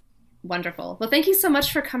 Wonderful. Well, thank you so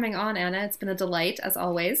much for coming on, Anna. It's been a delight as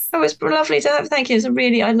always. Oh, it's lovely to have. Thank you.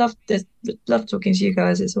 I love talking to you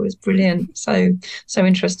guys. It's always brilliant. So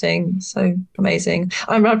interesting. So amazing.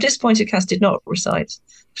 I'm disappointed Cass did not recite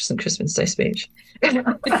St. Crispin's Day speech. I don't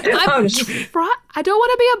want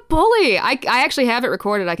to be a bully. I actually have it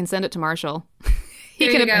recorded. I can send it to Marshall. There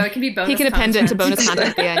you go. It can be bonus. He can append it to bonus content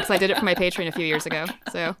at the end because I did it for my Patreon a few years ago.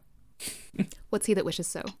 So, what's he that wishes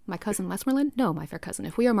so? My cousin Westmoreland? No, my fair cousin.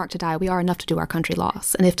 If we are marked to die, we are enough to do our country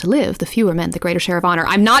loss. And if to live, the fewer men, the greater share of honor.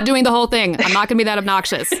 I'm not doing the whole thing. I'm not going to be that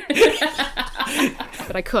obnoxious.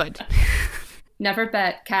 But I could. Never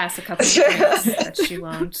bet Cass a couple of drinks that she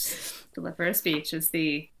won't deliver a speech is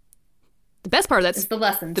the best part of that. Is the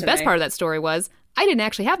lesson. The best part of that story was I didn't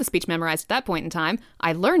actually have the speech memorized at that point in time.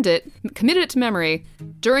 I learned it, committed it to memory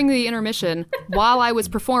during the intermission while I was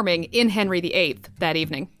performing in Henry VIII that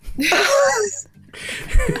evening.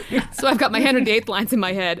 So I've got my Henry VIII lines in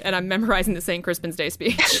my head, and I'm memorizing the St. Crispin's Day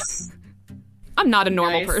speech. I'm not a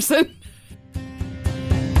normal person.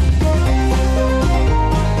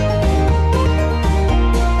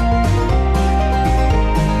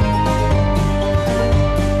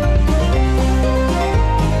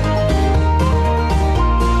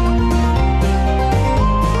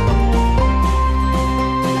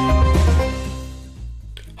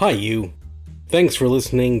 Hi, you. Thanks for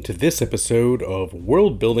listening to this episode of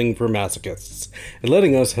World Building for Masochists and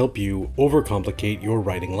letting us help you overcomplicate your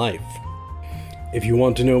writing life. If you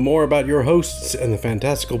want to know more about your hosts and the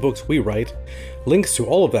fantastical books we write, links to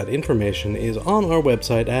all of that information is on our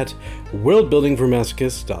website at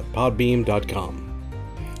worldbuildingformasochists.podbeam.com.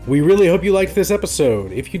 We really hope you liked this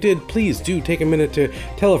episode. If you did, please do take a minute to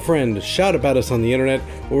tell a friend, shout about us on the internet,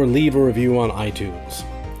 or leave a review on iTunes.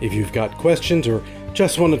 If you've got questions or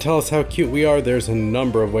just want to tell us how cute we are, there's a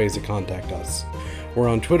number of ways to contact us. We're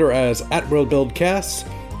on Twitter as @WorldBuildCast,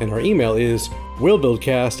 and our email is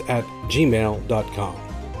worldbuildcast@gmail.com.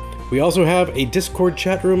 We also have a Discord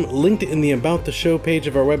chat room linked in the About the Show page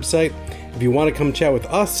of our website if you want to come chat with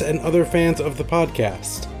us and other fans of the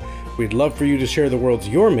podcast. We'd love for you to share the worlds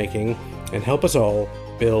you're making and help us all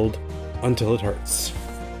build until it hurts.